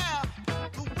your hair,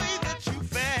 the way that you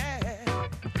fare,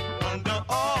 under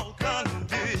all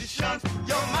conditions,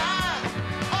 you're mine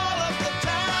all of the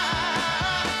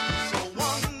time. So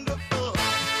wonderful,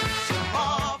 so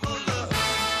marvelous,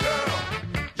 girl,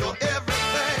 you're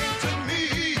everything to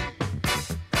me,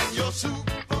 and you're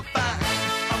super fine.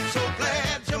 I'm so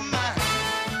glad you're mine.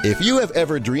 If you have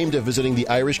ever dreamed of visiting the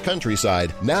Irish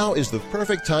countryside, now is the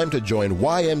perfect time to join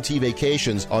YMT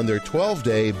Vacations on their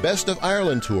 12-day Best of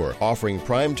Ireland tour, offering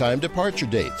prime-time departure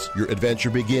dates. Your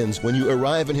adventure begins when you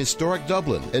arrive in historic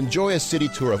Dublin. Enjoy a city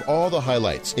tour of all the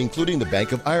highlights, including the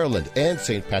Bank of Ireland and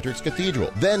St. Patrick's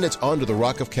Cathedral. Then it's on to the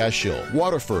Rock of Cashel,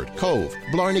 Waterford, Cove,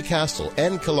 Blarney Castle,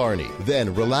 and Killarney.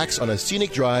 Then relax on a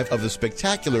scenic drive of the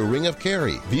spectacular Ring of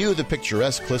Kerry, view the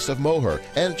picturesque cliffs of Moher,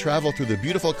 and travel through the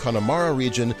beautiful Connemara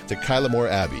region to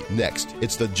Kylemore Abbey. Next,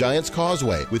 it's the Giant's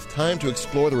Causeway, with time to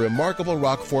explore the remarkable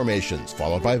rock formations,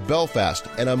 followed by Belfast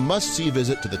and a must-see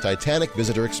visit to the Titanic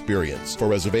Visitor Experience. For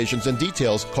reservations and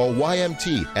details, call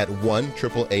YMT at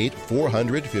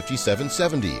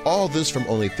 1-888-400-5770. All this from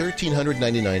only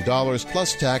 $1,399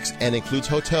 plus tax and includes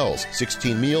hotels,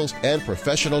 16 meals, and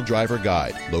professional driver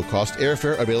guide. Low-cost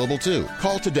airfare available too.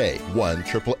 Call today,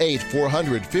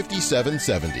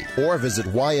 1-888-400-5770, or visit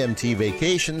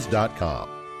ymtvacations.com.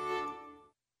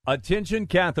 Attention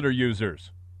catheter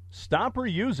users. Stop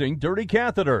reusing dirty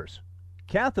catheters.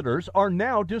 Catheters are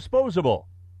now disposable.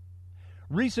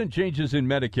 Recent changes in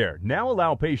Medicare now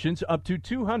allow patients up to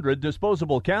 200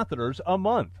 disposable catheters a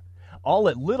month, all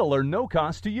at little or no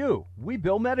cost to you. We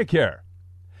bill Medicare.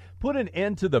 Put an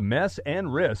end to the mess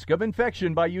and risk of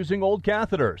infection by using old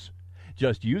catheters.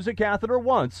 Just use a catheter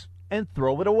once and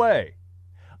throw it away.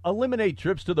 Eliminate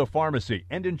trips to the pharmacy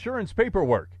and insurance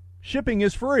paperwork. Shipping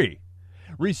is free.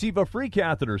 Receive a free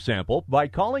catheter sample by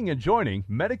calling and joining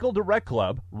Medical Direct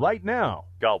Club right now.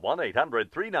 Call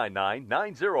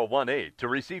 1-800-399-9018 to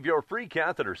receive your free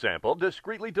catheter sample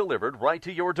discreetly delivered right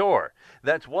to your door.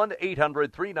 That's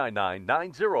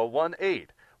 1-800-399-9018.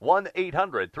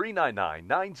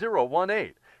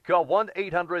 1-800-399-9018. Call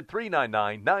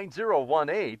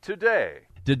 1-800-399-9018 today.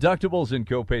 Deductibles and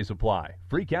copays apply.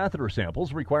 Free catheter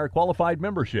samples require qualified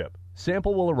membership.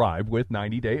 Sample will arrive with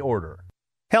 90-day order.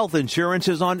 Health insurance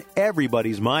is on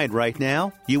everybody's mind right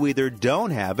now. You either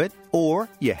don't have it, or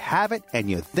you have it and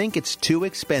you think it's too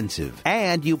expensive.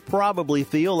 And you probably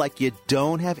feel like you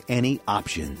don't have any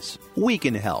options. We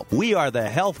can help. We are the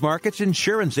Health Markets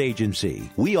Insurance Agency.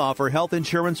 We offer health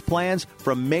insurance plans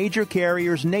from major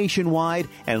carriers nationwide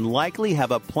and likely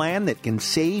have a plan that can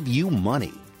save you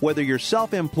money. Whether you're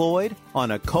self-employed,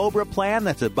 on a COBRA plan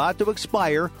that's about to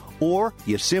expire, or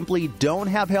you simply don't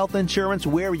have health insurance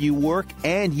where you work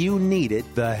and you need it,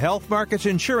 the Health Markets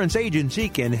Insurance Agency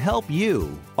can help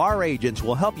you. Our agents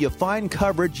will help you find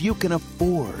coverage you can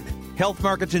afford. Health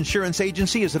Markets Insurance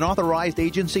Agency is an authorized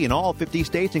agency in all 50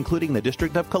 states, including the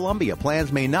District of Columbia.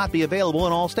 Plans may not be available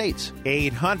in all states.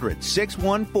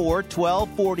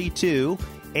 800-614-1242.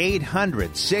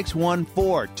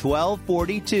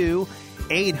 800-614-1242.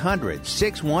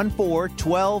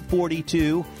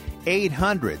 800-614-1242.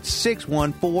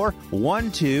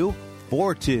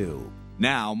 800-614-1242.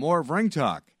 Now, more of Ring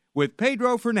Talk with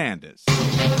Pedro Fernandez.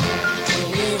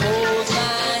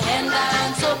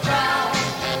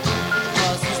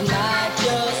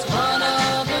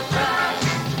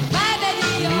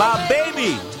 My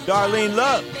baby, Darlene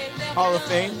Love, Hall of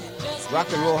Fame,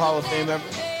 Rock and Roll Hall of Fame member.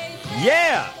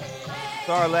 Yeah!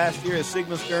 Saw her last year at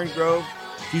Sigma Stern Grove.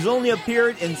 She's only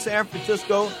appeared in San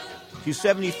Francisco. She's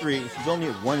 73. She's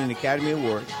only won an Academy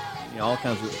Award, all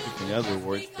kinds of different other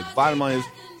awards. But the bottom line is,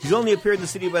 she's only appeared in the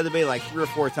City by the Bay like 3 or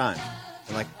 4 times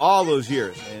in like all those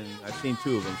years, and I've seen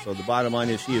 2 of them. So the bottom line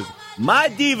is, she is my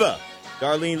diva,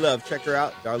 Darlene Love. Check her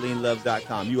out,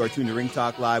 DarleneLove.com. You are tuned to Ring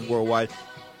Talk Live Worldwide.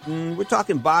 we're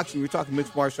talking boxing, we're talking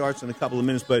mixed martial arts in a couple of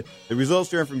minutes, but the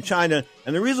results are in from China.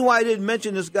 And the reason why I didn't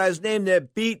mention this guy's name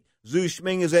that beat Zhu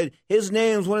Shiming is that his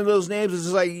name's one of those names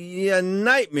that's like a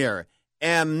nightmare.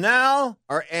 Amnal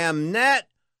or Amnat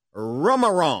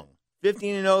Rumarong.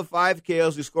 15-0, 5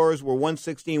 KOs. The scores were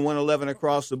 116, 111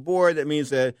 across the board. That means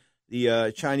that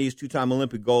the Chinese two-time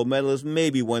Olympic gold medalist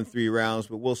maybe won 3 rounds,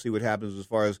 but we'll see what happens as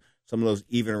far as some of those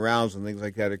even rounds and things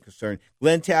like that are concerned.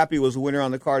 Glenn Tappy was a winner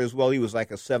on the card as well. He was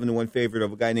like a 7-1 favorite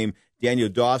of a guy named Daniel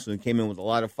Dawson, who came in with a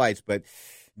lot of fights, but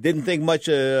didn't think much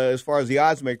as far as the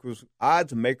odds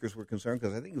makers were concerned,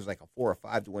 because I think it was like a 4 or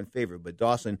 5-1 favorite. But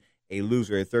Dawson, a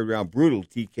loser, a third-round brutal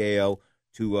TKO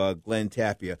to Glenn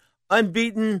Tapia.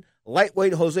 Unbeaten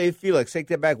lightweight Jose Felix. Take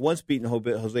that back. Once beaten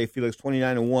Jose Felix,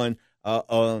 29-1,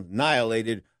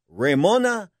 annihilated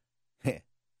Ramona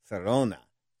Serrona.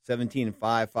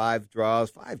 17-5, 5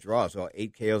 draws, so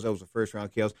 8 KOs. That was the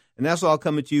first-round KOs. And that's all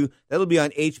coming to you. That'll be on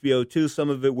HBO, too. Some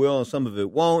of it will and some of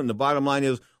it won't. And the bottom line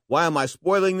is, why am I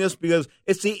spoiling this? Because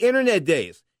it's the Internet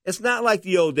days. It's not like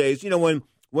the old days. You know,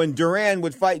 when Duran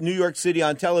would fight New York City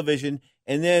on television,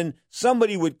 and then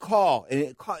somebody would call.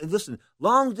 And listen,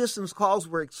 long-distance calls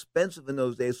were expensive in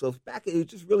those days. So back, it was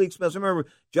just really expensive. I remember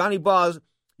Johnny Boz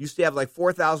used to have like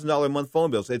 $4,000 a month phone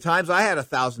bills. At times, I had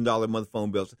 $1,000 a month phone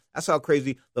bills. That's how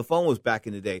crazy the phone was back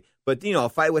in the day. But, you know, a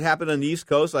fight would happen on the East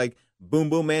Coast, like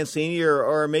Boom Boom Mancini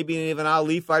or maybe even an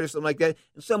Ali fight or something like that,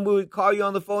 and somebody would call you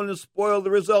on the phone and spoil the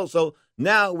results. So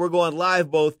now we're going live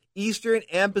both Eastern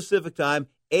and Pacific time,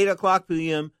 8 o'clock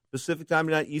p.m. Pacific time,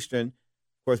 not Eastern.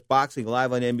 Of course, boxing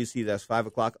live on NBC. That's 5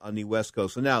 o'clock on the West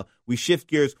Coast. So now we shift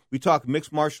gears. We talk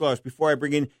mixed martial arts. Before I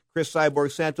bring in Chris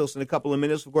Cyborg Santos in a couple of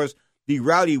minutes, of course, the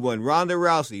rowdy one, Ronda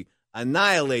Rousey,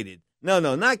 annihilated. No,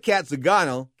 not Kat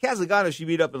Zagano. Kat Zagano she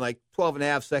beat up in like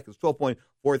 12.5 seconds,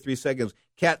 12.43 seconds.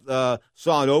 Kat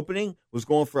saw an opening, was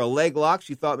going for a leg lock.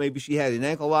 She thought maybe she had an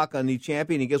ankle lock on the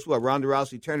champion. And guess what? Ronda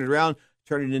Rousey turned it around,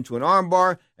 turned it into an arm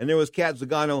bar, and there was Kat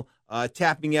Zagano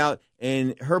tapping out.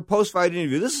 And her post-fight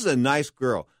interview, this is a nice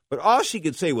girl, but all she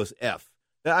could say was F.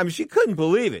 I mean, she couldn't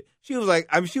believe it. She was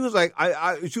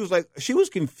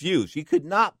confused. She could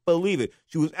not believe it.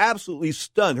 She was absolutely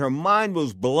stunned. Her mind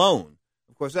was blown.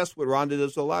 Of course, that's what Ronda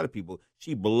does to a lot of people.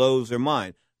 She blows their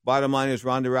mind. Bottom line is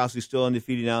Ronda Rousey still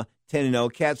undefeated now,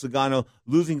 10-0. Kat Zagano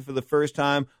losing for the first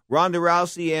time. Ronda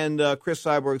Rousey and Chris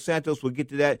Cyborg Santos, we'll get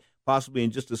to that possibly in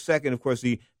just a second. Of course,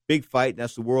 the big fight,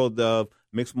 that's the world of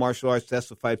mixed martial arts. That's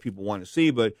the fight people want to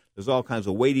see, but there's all kinds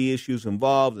of weighty issues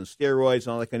involved and steroids and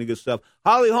all that kind of good stuff.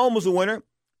 Holly Holm was a winner.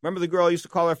 Remember the girl I used to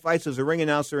call her fights as a ring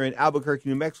announcer in Albuquerque,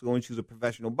 New Mexico, when she was a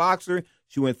professional boxer.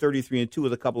 She went 33-2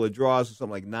 with a couple of draws and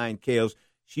something like 9 KOs.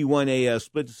 She won a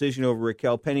split decision over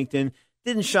Raquel Pennington.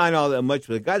 Didn't shine all that much,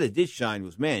 but the guy that did shine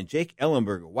was, Jake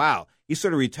Ellenberger. Wow. He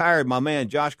sort of retired my man,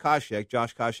 Josh Koscheck.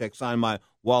 Josh Koscheck signed my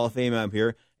Wall of Fame out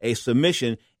here, a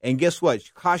submission. And guess what?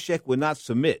 Koscheck would not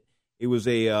submit. It was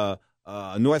a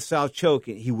north-south choke.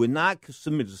 He would not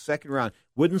submit the second round.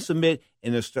 Wouldn't submit,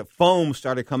 and the foam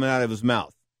started coming out of his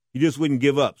mouth. He just wouldn't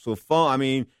give up.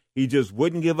 He just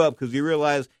wouldn't give up because he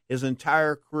realized his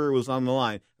entire career was on the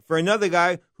line. For another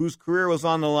guy whose career was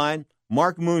on the line,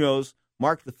 Mark Munoz,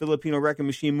 Mark the Filipino Wrecking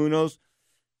Machine Munoz,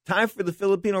 time for the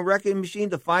Filipino Wrecking Machine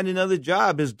to find another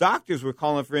job. His doctors were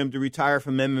calling for him to retire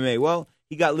from MMA. Well,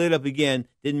 he got lit up again,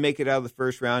 didn't make it out of the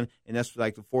first round, and that's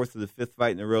like the 4th or the 5th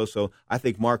fight in a row. So I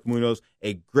think Mark Munoz,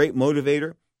 a great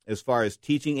motivator as far as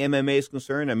teaching MMA is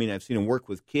concerned. I mean, I've seen him work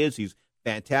with kids. He's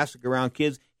fantastic around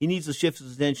kids. He needs to shift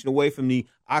his attention away from the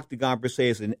octagon per se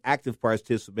as an active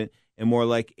participant and more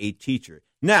like a teacher.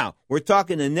 Now, we're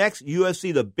talking the next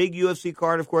UFC, the big UFC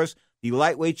card, of course, the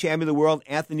lightweight champion of the world,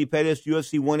 Anthony Pettis,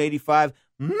 UFC 185.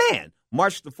 Man,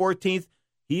 March the 14th,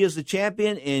 he is the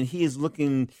champion, and he is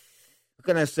looking, what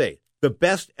can I say, the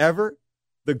best ever,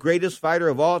 the greatest fighter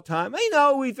of all time. You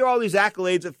know, we throw all these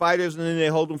accolades at fighters, and then they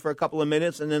hold them for a couple of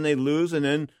minutes, and then they lose, and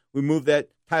then we move that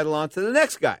title on to the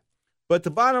next guy. But the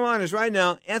bottom line is right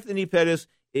now, Anthony Pettis,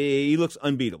 he looks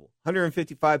unbeatable.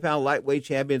 155-pound lightweight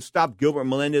champion, stopped Gilbert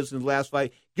Melendez in the last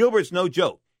fight. Gilbert's no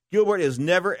joke. Gilbert has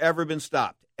never, ever been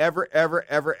stopped.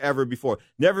 Ever before.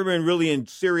 Never been really in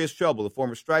serious trouble. The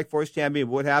former Strikeforce champion,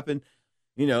 but what happened?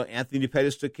 You know, Anthony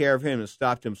Pettis took care of him and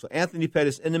stopped him. So Anthony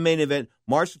Pettis in the main event,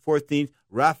 March the 14th,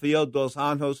 Rafael Dos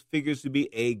Anjos figures to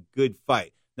be a good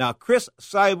fight. Now, Chris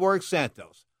Cyborg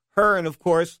Santos, her and, of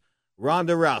course,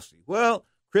 Ronda Rousey. Well,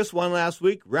 Chris won last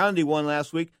week. Roundy won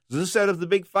last week. Is this set up the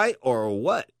big fight or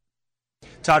what?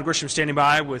 Todd Grisham standing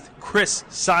by with Chris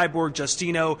Cyborg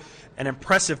Justino. An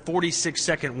impressive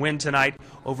 46-second win tonight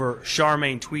over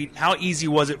Charmaine Tweed. How easy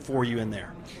was it for you in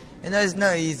there? It's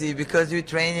not easy because we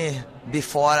train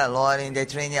before a lot, and they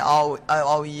train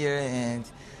all year, and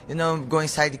go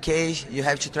inside the cage, you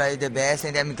have to try the best,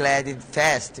 and I'm glad it's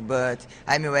fast, but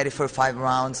I'm ready for 5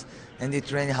 rounds, and they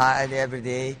train hard every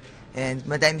day,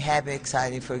 but I'm happy,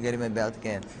 excited for getting my belt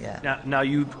again. Yeah. Now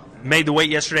you made the weight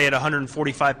yesterday at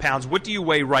 145 pounds. What do you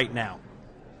weigh right now?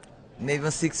 Maybe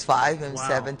 6'5", I'm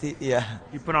 70, yeah.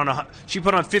 She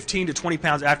put on 15 to 20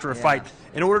 pounds after a fight.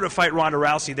 In order to fight Ronda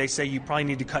Rousey, they say you probably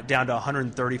need to cut down to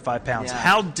 135 pounds. Yeah.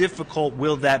 How difficult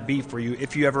will that be for you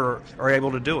if you ever are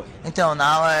able to do it? Until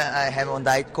now, I have one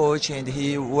diet coach, and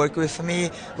he work with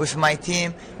me, with my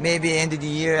team. Maybe end of the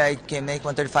year I can make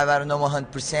 135. I don't know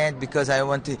 100% because I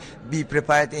want to be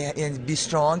prepared and be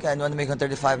strong. I don't want to make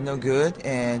 135 no good,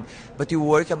 but you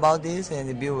work about this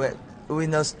and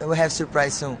we have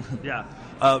surprise soon. Yeah.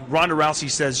 Ronda Rousey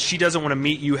says she doesn't want to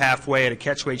meet you halfway at a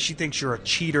catchweight. She thinks you're a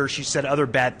cheater. She said other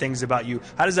bad things about you.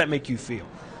 How does that make you feel?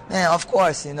 Yeah, of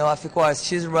course, of course.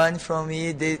 She's run from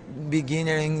me, the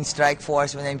beginner in Strike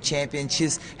Force when I'm champion.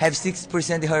 She's have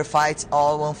 60% of her fights,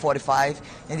 all 145,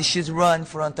 and she's run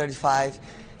for 135.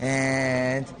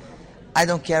 And I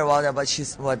don't care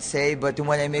what say, but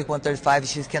when I make 135,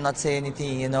 she cannot say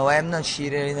anything. I'm not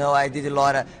cheater. I did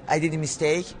a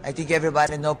mistake. I think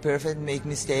everybody perfect make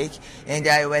mistake, and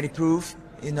I already prove.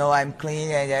 I'm clean,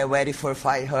 and I'm ready for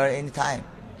fight her anytime.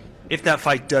 If that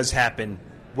fight does happen,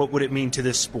 what would it mean to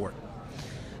this sport?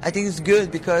 I think it's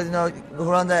good because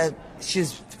Ronda,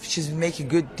 she's making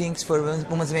good things for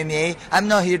women's MMA. I'm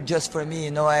not here just for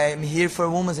me, I'm here for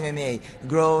women's MMA,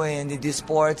 grow in this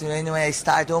sport. When I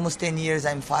start almost 10 years,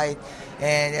 I'm fight,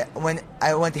 and when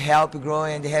I want to help grow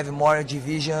and have more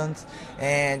divisions,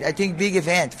 and I think big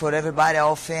event for everybody,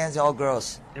 all fans, all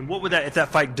girls. And what would if that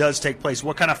fight does take place?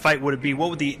 What kind of fight would it be?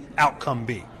 What would the outcome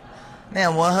be?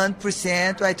 Man,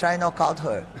 100%. I try to knock out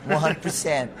her,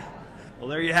 100%. Well,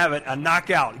 there you have it, a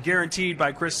knockout guaranteed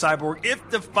by Chris Cyborg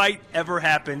if the fight ever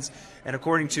happens. And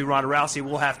according to Ronda Rousey, it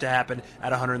will have to happen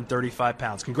at 135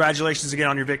 pounds. Congratulations again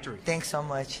on your victory. Thanks so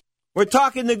much. We're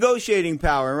talking negotiating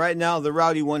power, and right now the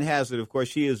Rowdy one has it. Of course,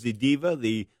 she is the diva,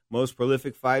 the most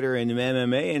prolific fighter in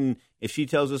MMA, and if she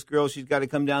tells this girl she's got to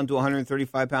come down to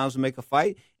 135 pounds to make a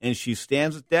fight, and she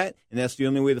stands at that, and that's the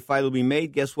only way the fight will be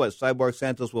made, guess what? Cyborg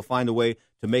Santos will find a way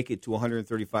to make it to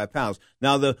 135 pounds.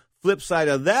 Now, the flip side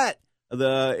of that,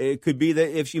 it could be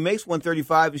that if she makes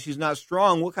 135 and she's not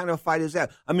strong, what kind of fight is that?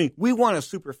 I mean, we want a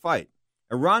super fight.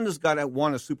 And Ronda's got to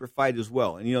want a super fight as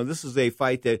well. And, this is a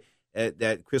fight that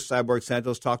Chris Cyborg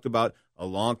Santos talked about a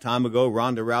long time ago.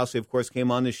 Ronda Rousey, of course,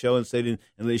 came on the show and said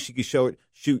unless she could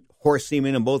shoot horse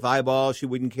semen in both eyeballs, she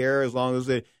wouldn't care as long as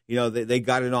they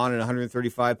got it on at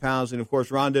 135 pounds. And, of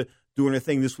course, Ronda doing her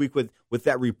thing this week with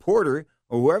that reporter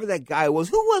or whoever that guy was.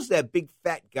 Who was that big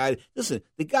fat guy? Listen,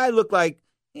 the guy looked like,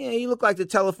 he looked like the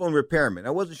telephone repairman.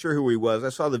 I wasn't sure who he was. I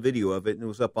saw the video of it, and it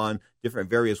was up on different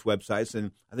various websites,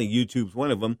 and I think YouTube's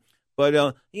one of them.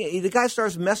 But the guy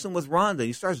starts messing with Ronda.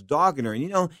 He starts dogging her,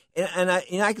 and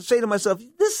I can say to myself,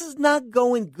 this is not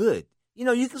going good.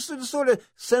 You can sort of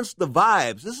sense the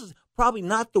vibes. This is probably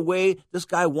not the way this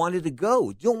guy wanted to go.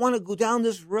 You don't want to go down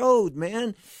this road,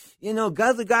 man.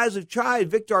 The guys have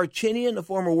tried. Victor Archinian, the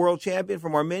former world champion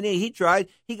from Armenia, he tried.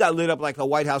 He got lit up like a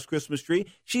White House Christmas tree.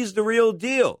 She's the real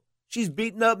deal. She's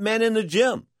beating up men in the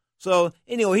gym. So,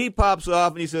 anyway, he pops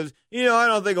off and he says, I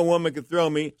don't think a woman could throw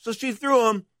me. So she threw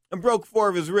him and broke 4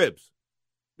 of his ribs.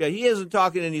 Yeah, he isn't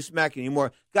talking any smack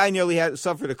anymore. Guy nearly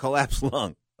suffered a collapsed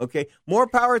lung. Okay, more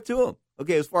power to him.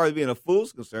 Okay, as far as being a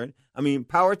fool's concerned,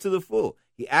 power to the fool.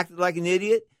 He acted like an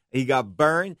idiot. He got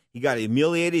burned. He got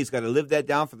humiliated. He's got to live that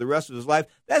down for the rest of his life.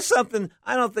 That's something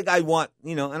I don't think I'd want,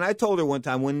 And I told her one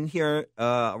time when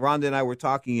Ronda and I were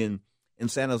talking in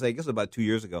San Jose, I guess about 2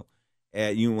 years ago,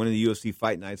 at one of the UFC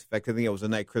fight nights. In fact, I think it was the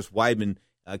night Chris Weidman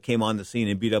came on the scene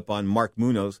and beat up on Mark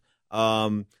Munoz.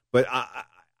 But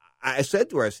I said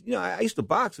to her, I said, I used to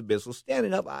box a bit, so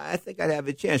standing up, I think I'd have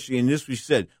a chance. And this was she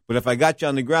said, but if I got you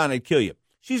on the ground, I'd kill you.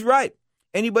 She's right.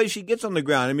 Anybody she gets on the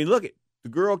ground, look at the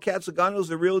girl Kat Zagano's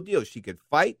the real deal. She could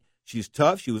fight. She's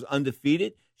tough. She was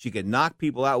undefeated. She could knock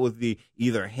people out with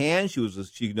either hand. She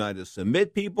knew how to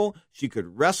submit people. She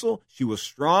could wrestle. She was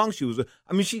strong.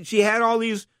 She had all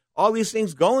these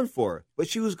things going for her. But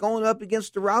she was going up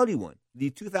against the rowdy one, the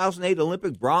 2008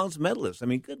 Olympic bronze medalist.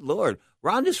 Good Lord,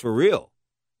 Ronda's for real.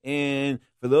 And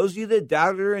for those of you that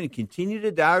doubted her and continue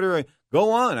to doubt her, go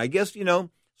on. I guess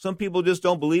some people just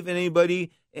don't believe in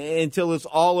anybody until it's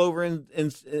all over and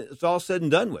it's all said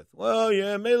and done with. Well,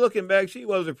 yeah, looking back, she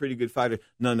was a pretty good fighter.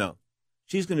 No.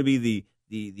 She's going to be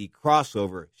the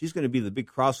crossover. She's going to be the big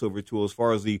crossover tool as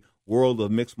far as the world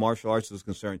of mixed martial arts is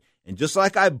concerned. And just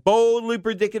like I boldly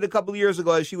predicted a couple of years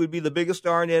ago that she would be the biggest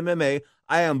star in MMA,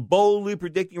 I am boldly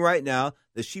predicting right now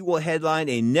that she will headline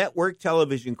a network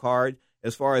television card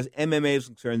as far as MMA is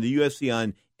concerned, the UFC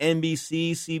on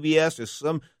NBC, CBS, or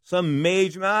some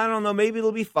major, I don't know, maybe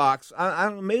it'll be Fox. I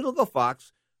don't know, maybe it'll go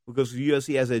Fox because the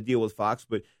UFC has a deal with Fox,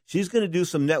 but she's going to do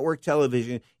some network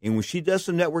television, and when she does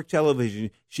some network television,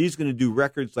 she's going to do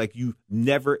records like you've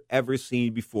never, ever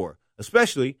seen before,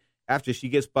 especially after she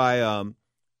gets by the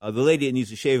lady that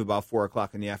needs to shave about 4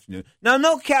 o'clock in the afternoon. Now,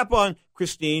 no cap on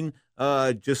Christine,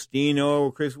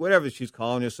 Justino, Chris, whatever she's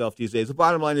calling herself these days. The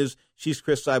bottom line is she's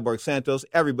Chris Cyborg Santos.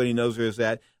 Everybody knows her as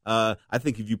that. I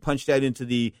think if you punch that into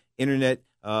the internet,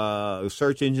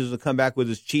 search engines will come back with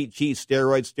this cheat,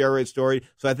 steroid story.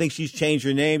 So I think she's changed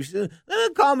her name. She said,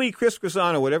 call me Chris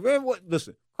Crescent or whatever.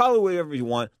 Listen, call her whatever you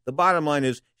want. The bottom line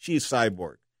is she's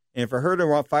Cyborg. And for her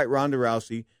to fight Ronda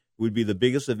Rousey would be the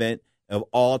biggest event of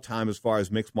all time as far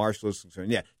as mixed martial arts is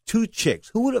concerned. Yeah, 2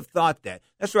 chicks. Who would have thought that?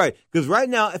 That's right. Because right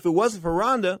now, if it wasn't for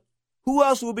Ronda, who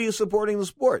else would be supporting the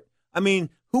sport? I mean,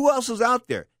 who else is out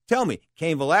there? Tell me.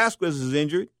 Cain Velasquez is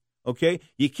injured. Okay?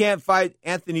 You can't fight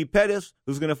Anthony Pettis,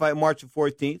 who's going to fight March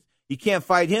 14th. You can't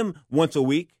fight him once a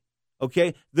week.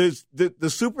 Okay? There's the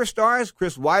superstars.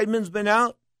 Chris Weidman's been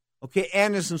out. Okay?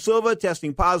 Anderson Silva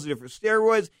testing positive for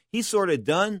steroids. He's sort of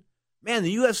done. Man,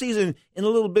 the UFC's in a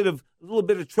little bit of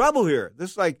trouble here. This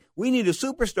is like, we need a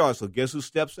superstar. So guess who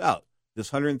steps out?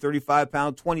 This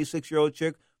 135-pound, 26-year-old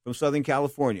chick from Southern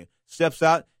California steps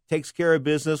out, takes care of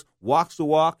business, walks the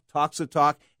walk, talks the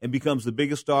talk, and becomes the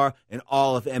biggest star in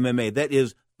all of MMA. That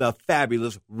is the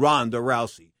fabulous Ronda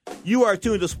Rousey. You are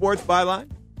tuned to Sports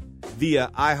Byline via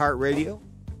iHeartRadio,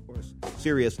 of course,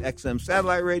 Sirius XM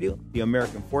Satellite Radio, the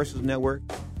American Forces Network,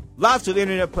 lots of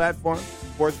internet platforms,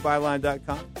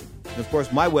 sportsbyline.com. And, of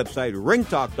course, my website,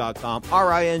 ringtalk.com,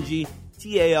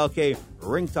 RINGTALK,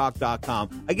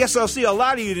 ringtalk.com. I guess I'll see a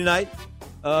lot of you tonight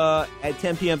at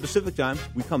 10 p.m. Pacific time.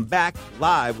 We come back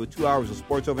live with 2 hours of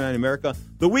Sports Overnight America.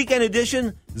 The weekend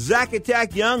edition, Zach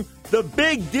Attack Young, the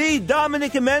Big D,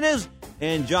 Dominic Jimenez,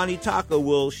 and Johnny Taka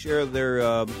will share their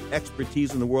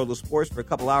expertise in the world of sports for a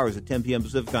couple hours at 10 p.m.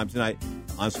 Pacific time tonight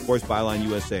on Sports Byline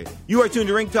USA. You are tuned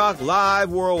to Ring Talk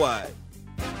live worldwide.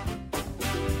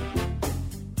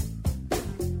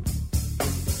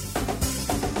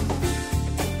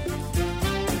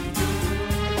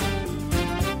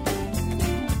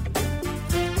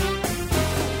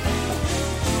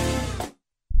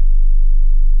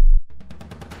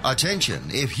 Attention,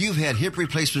 if you've had hip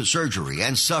replacement surgery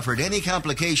and suffered any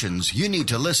complications, you need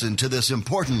to listen to this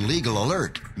important legal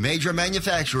alert. Major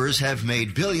manufacturers have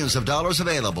made billions of dollars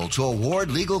available to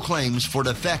award legal claims for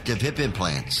defective hip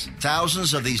implants.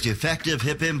 Thousands of these defective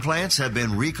hip implants have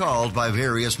been recalled by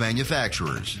various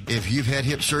manufacturers. If you've had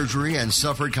hip surgery and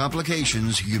suffered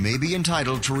complications, you may be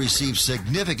entitled to receive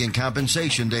significant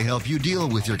compensation to help you deal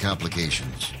with your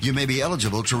complications. You may be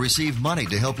eligible to receive money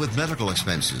to help with medical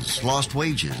expenses, lost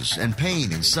wages, and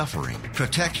pain and suffering.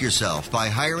 Protect yourself by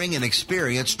hiring an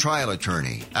experienced trial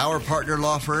attorney. Our partner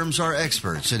law firms are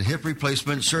experts in hip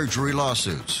replacement surgery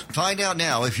lawsuits. Find out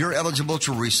now if you're eligible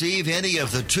to receive any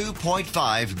of the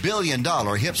 $2.5 billion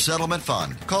hip settlement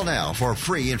fund. Call now for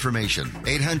free information.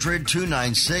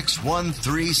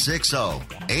 800-296-1360.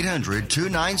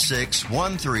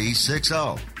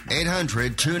 800-296-1360.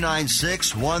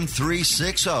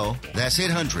 800-296-1360. That's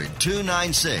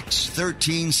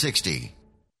 800-296-1360.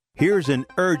 Here's an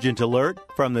urgent alert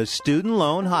from the Student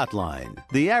Loan Hotline.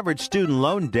 The average student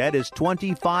loan debt is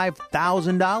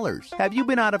 $25,000. Have you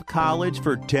been out of college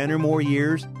for 10 or more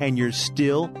years and you're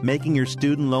still making your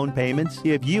student loan payments?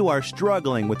 If you are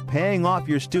struggling with paying off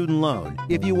your student loan,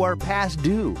 if you are past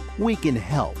due, we can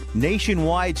help.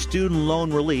 Nationwide Student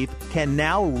Loan Relief can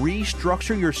now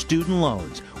restructure your student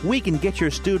loans. We can get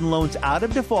your student loans out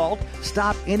of default,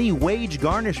 stop any wage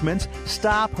garnishments,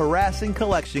 stop harassing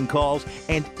collection calls,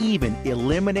 and even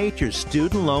eliminate your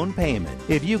student loan payment.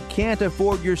 If you can't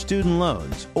afford your student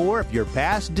loans, or if you're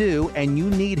past due and you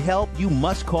need help, you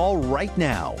must call right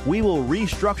now. We will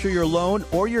restructure your loan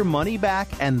or your money back,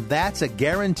 and that's a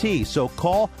guarantee. So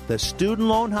call the Student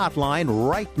Loan Hotline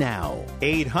right now.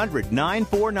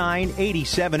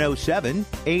 800-949-8707.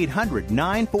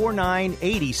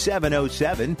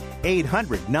 800-949-8707.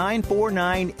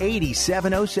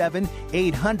 800-949-8707.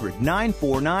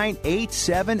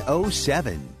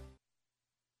 800-949-8707.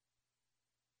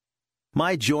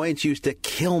 My joints used to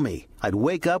kill me. I'd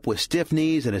wake up with stiff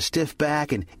knees and a stiff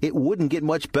back, and it wouldn't get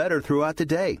much better throughout the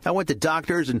day. I went to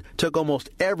doctors and took almost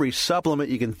every supplement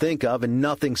you can think of, and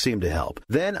nothing seemed to help.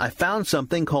 Then I found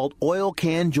something called Oil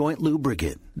Can Joint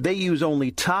Lubricant. They use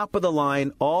only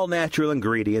top-of-the-line, all-natural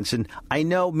ingredients, and I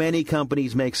know many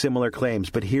companies make similar claims,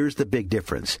 but here's the big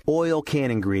difference. Oil can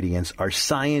ingredients are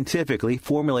scientifically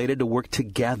formulated to work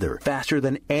together faster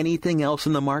than anything else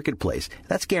in the marketplace.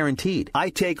 That's guaranteed.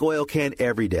 I take Oil Can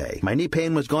every day. My knee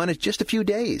pain was gone in just a few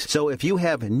days. So if you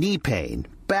have knee pain,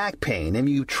 back pain, and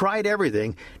you've tried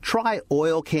everything, try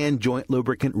Oil Can Joint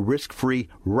Lubricant risk-free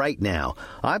right now.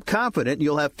 I'm confident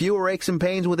you'll have fewer aches and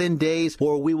pains within days,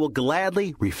 or we will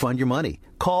gladly refund your money.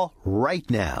 Call right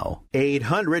now.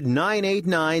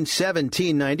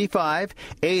 800-989-1795.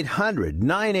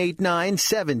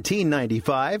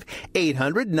 800-989-1795.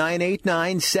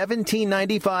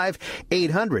 800-989-1795.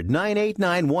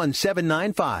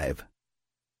 800-989-1795.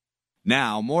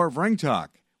 Now, more of Ring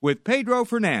Talk with Pedro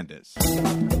Fernandez.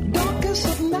 Darkest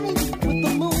of night with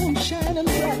the moon shining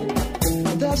bright.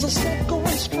 There's a set going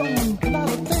strong, a lot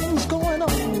of things going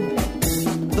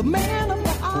on. The man of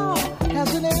the hour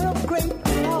has an air of great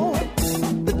power.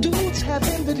 The dudes have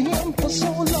envied him for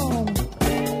so long.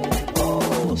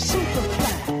 Oh,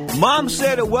 Superfly. Mom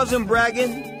said it wasn't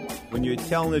bragging when you're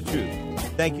telling the truth.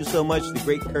 Thank you so much, the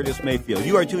great Curtis Mayfield.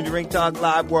 You are tuned to Ring Talk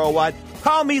Live Worldwide.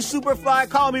 Call me Superfly,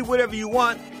 call me whatever you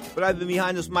want. But I've been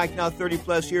behind this mic now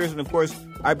 30-plus years, and, of course,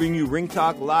 I bring you Ring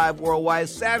Talk Live Worldwide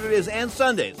Saturdays and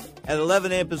Sundays at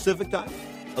 11 a.m. Pacific Time.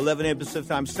 11 a.m. Pacific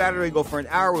Time Saturday, go for an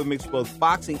hour. We mix both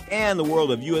boxing and the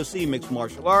world of UFC, mixed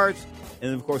martial arts.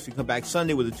 And, of course, we come back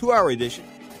Sunday with a 2-hour edition,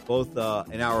 both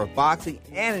an hour of boxing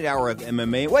and an hour of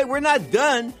MMA. Wait, we're not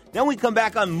done. Then we come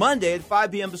back on Monday at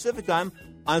 5 p.m. Pacific Time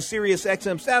on Sirius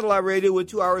XM Satellite Radio with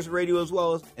 2 hours of radio as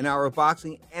well as an hour of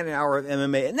boxing and an hour of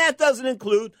MMA. And that doesn't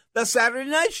include the Saturday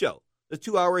night show. The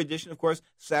 2-hour edition, of course,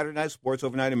 Saturday Night Sports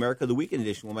Overnight America, the weekend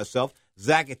edition with myself,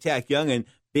 Zach Attack Young, and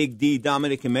Big D,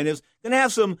 Dominic Jimenez. Going to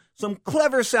have some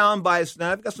clever sound bites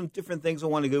tonight. I've got some different things I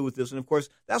want to go with this. And, of course,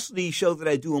 that's the show that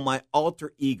I do on my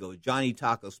alter ego, Johnny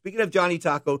Taco. Speaking of Johnny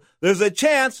Taco, there's a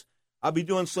chance I'll be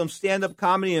doing some stand-up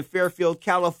comedy in Fairfield,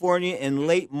 California in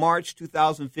late March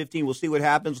 2015. We'll see what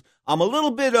happens. I'm a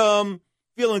little bit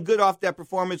feeling good off that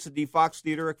performance at the Fox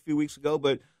Theater a few weeks ago,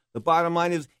 but the bottom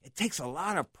line is it takes a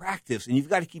lot of practice, and you've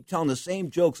got to keep telling the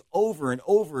same jokes over and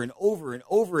over and over and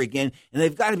over again, and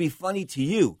they've got to be funny to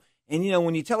you. And, you know,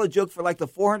 when you tell a joke for like the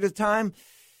 400th time,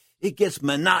 it gets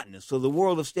monotonous. So the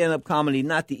world of stand-up comedy,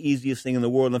 not the easiest thing in the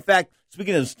world. In fact,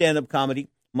 speaking of stand-up comedy,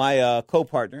 my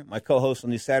co-partner, my co-host on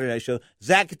the Saturday Night Show,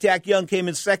 Zach Attack Young, came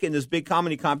in second in this big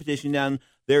comedy competition down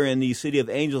there in the City of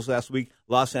Angels last week,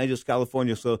 Los Angeles,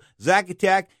 California. So Zach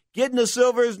Attack, getting the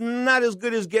silver is not as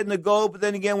good as getting the gold, but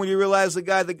then again, when you realize the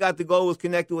guy that got the gold was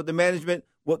connected with the management,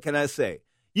 what can I say?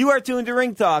 You are tuned to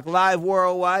Ring Talk Live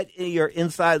Worldwide. You're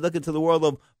inside looking to the world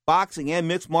of boxing and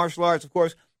mixed martial arts, of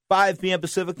course. 5 p.m.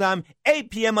 Pacific Time,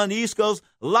 8 p.m. on the East Coast,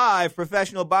 live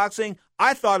professional boxing.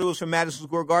 I thought it was from Madison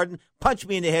Square Garden. Punch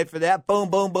me in the head for that. Boom,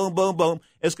 boom, boom, boom, boom.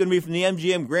 It's going to be from the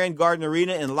MGM Grand Garden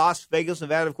Arena in Las Vegas,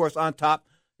 Nevada. Of course, on top,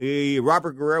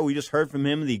 Robert Guerrero, we just heard from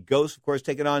him. The Ghost, of course,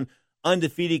 taking on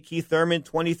undefeated Keith Thurman,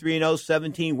 23-0,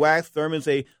 17 wax. Thurman's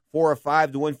a 4 or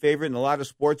 5 to 1 favorite in a lot of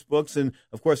sports books. And,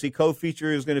 of course, the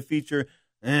co-feature is going to feature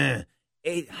Adrian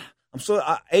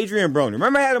Broner.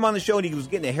 Remember I had him on the show and he was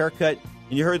getting a haircut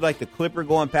and you heard like the clipper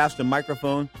going past the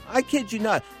microphone? I kid you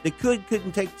not. They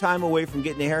couldn't take time away from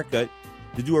getting a haircut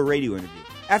to do a radio interview.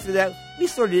 After that, we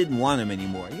sort of didn't want him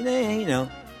anymore. You know,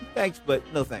 thanks, but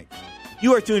no thanks.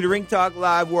 You are tuned to Ring Talk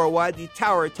Live Worldwide. The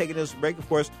Tower taking us a break, of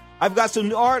course. I've got some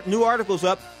new articles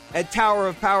up at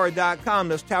towerofpower.com.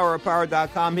 That's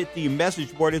towerofpower.com. Hit the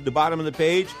message board at the bottom of the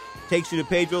page. Takes you to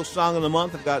Pedro's Song of the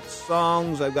Month. I've got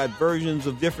songs. I've got versions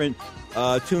of different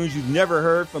tunes you've never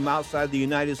heard from outside the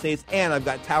United States. And I've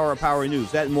got Tower of Power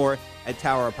News. That and more at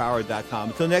towerofpower.com.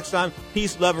 Until next time,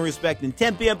 peace, love, and respect. And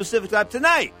 10 p.m. Pacific Time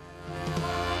tonight,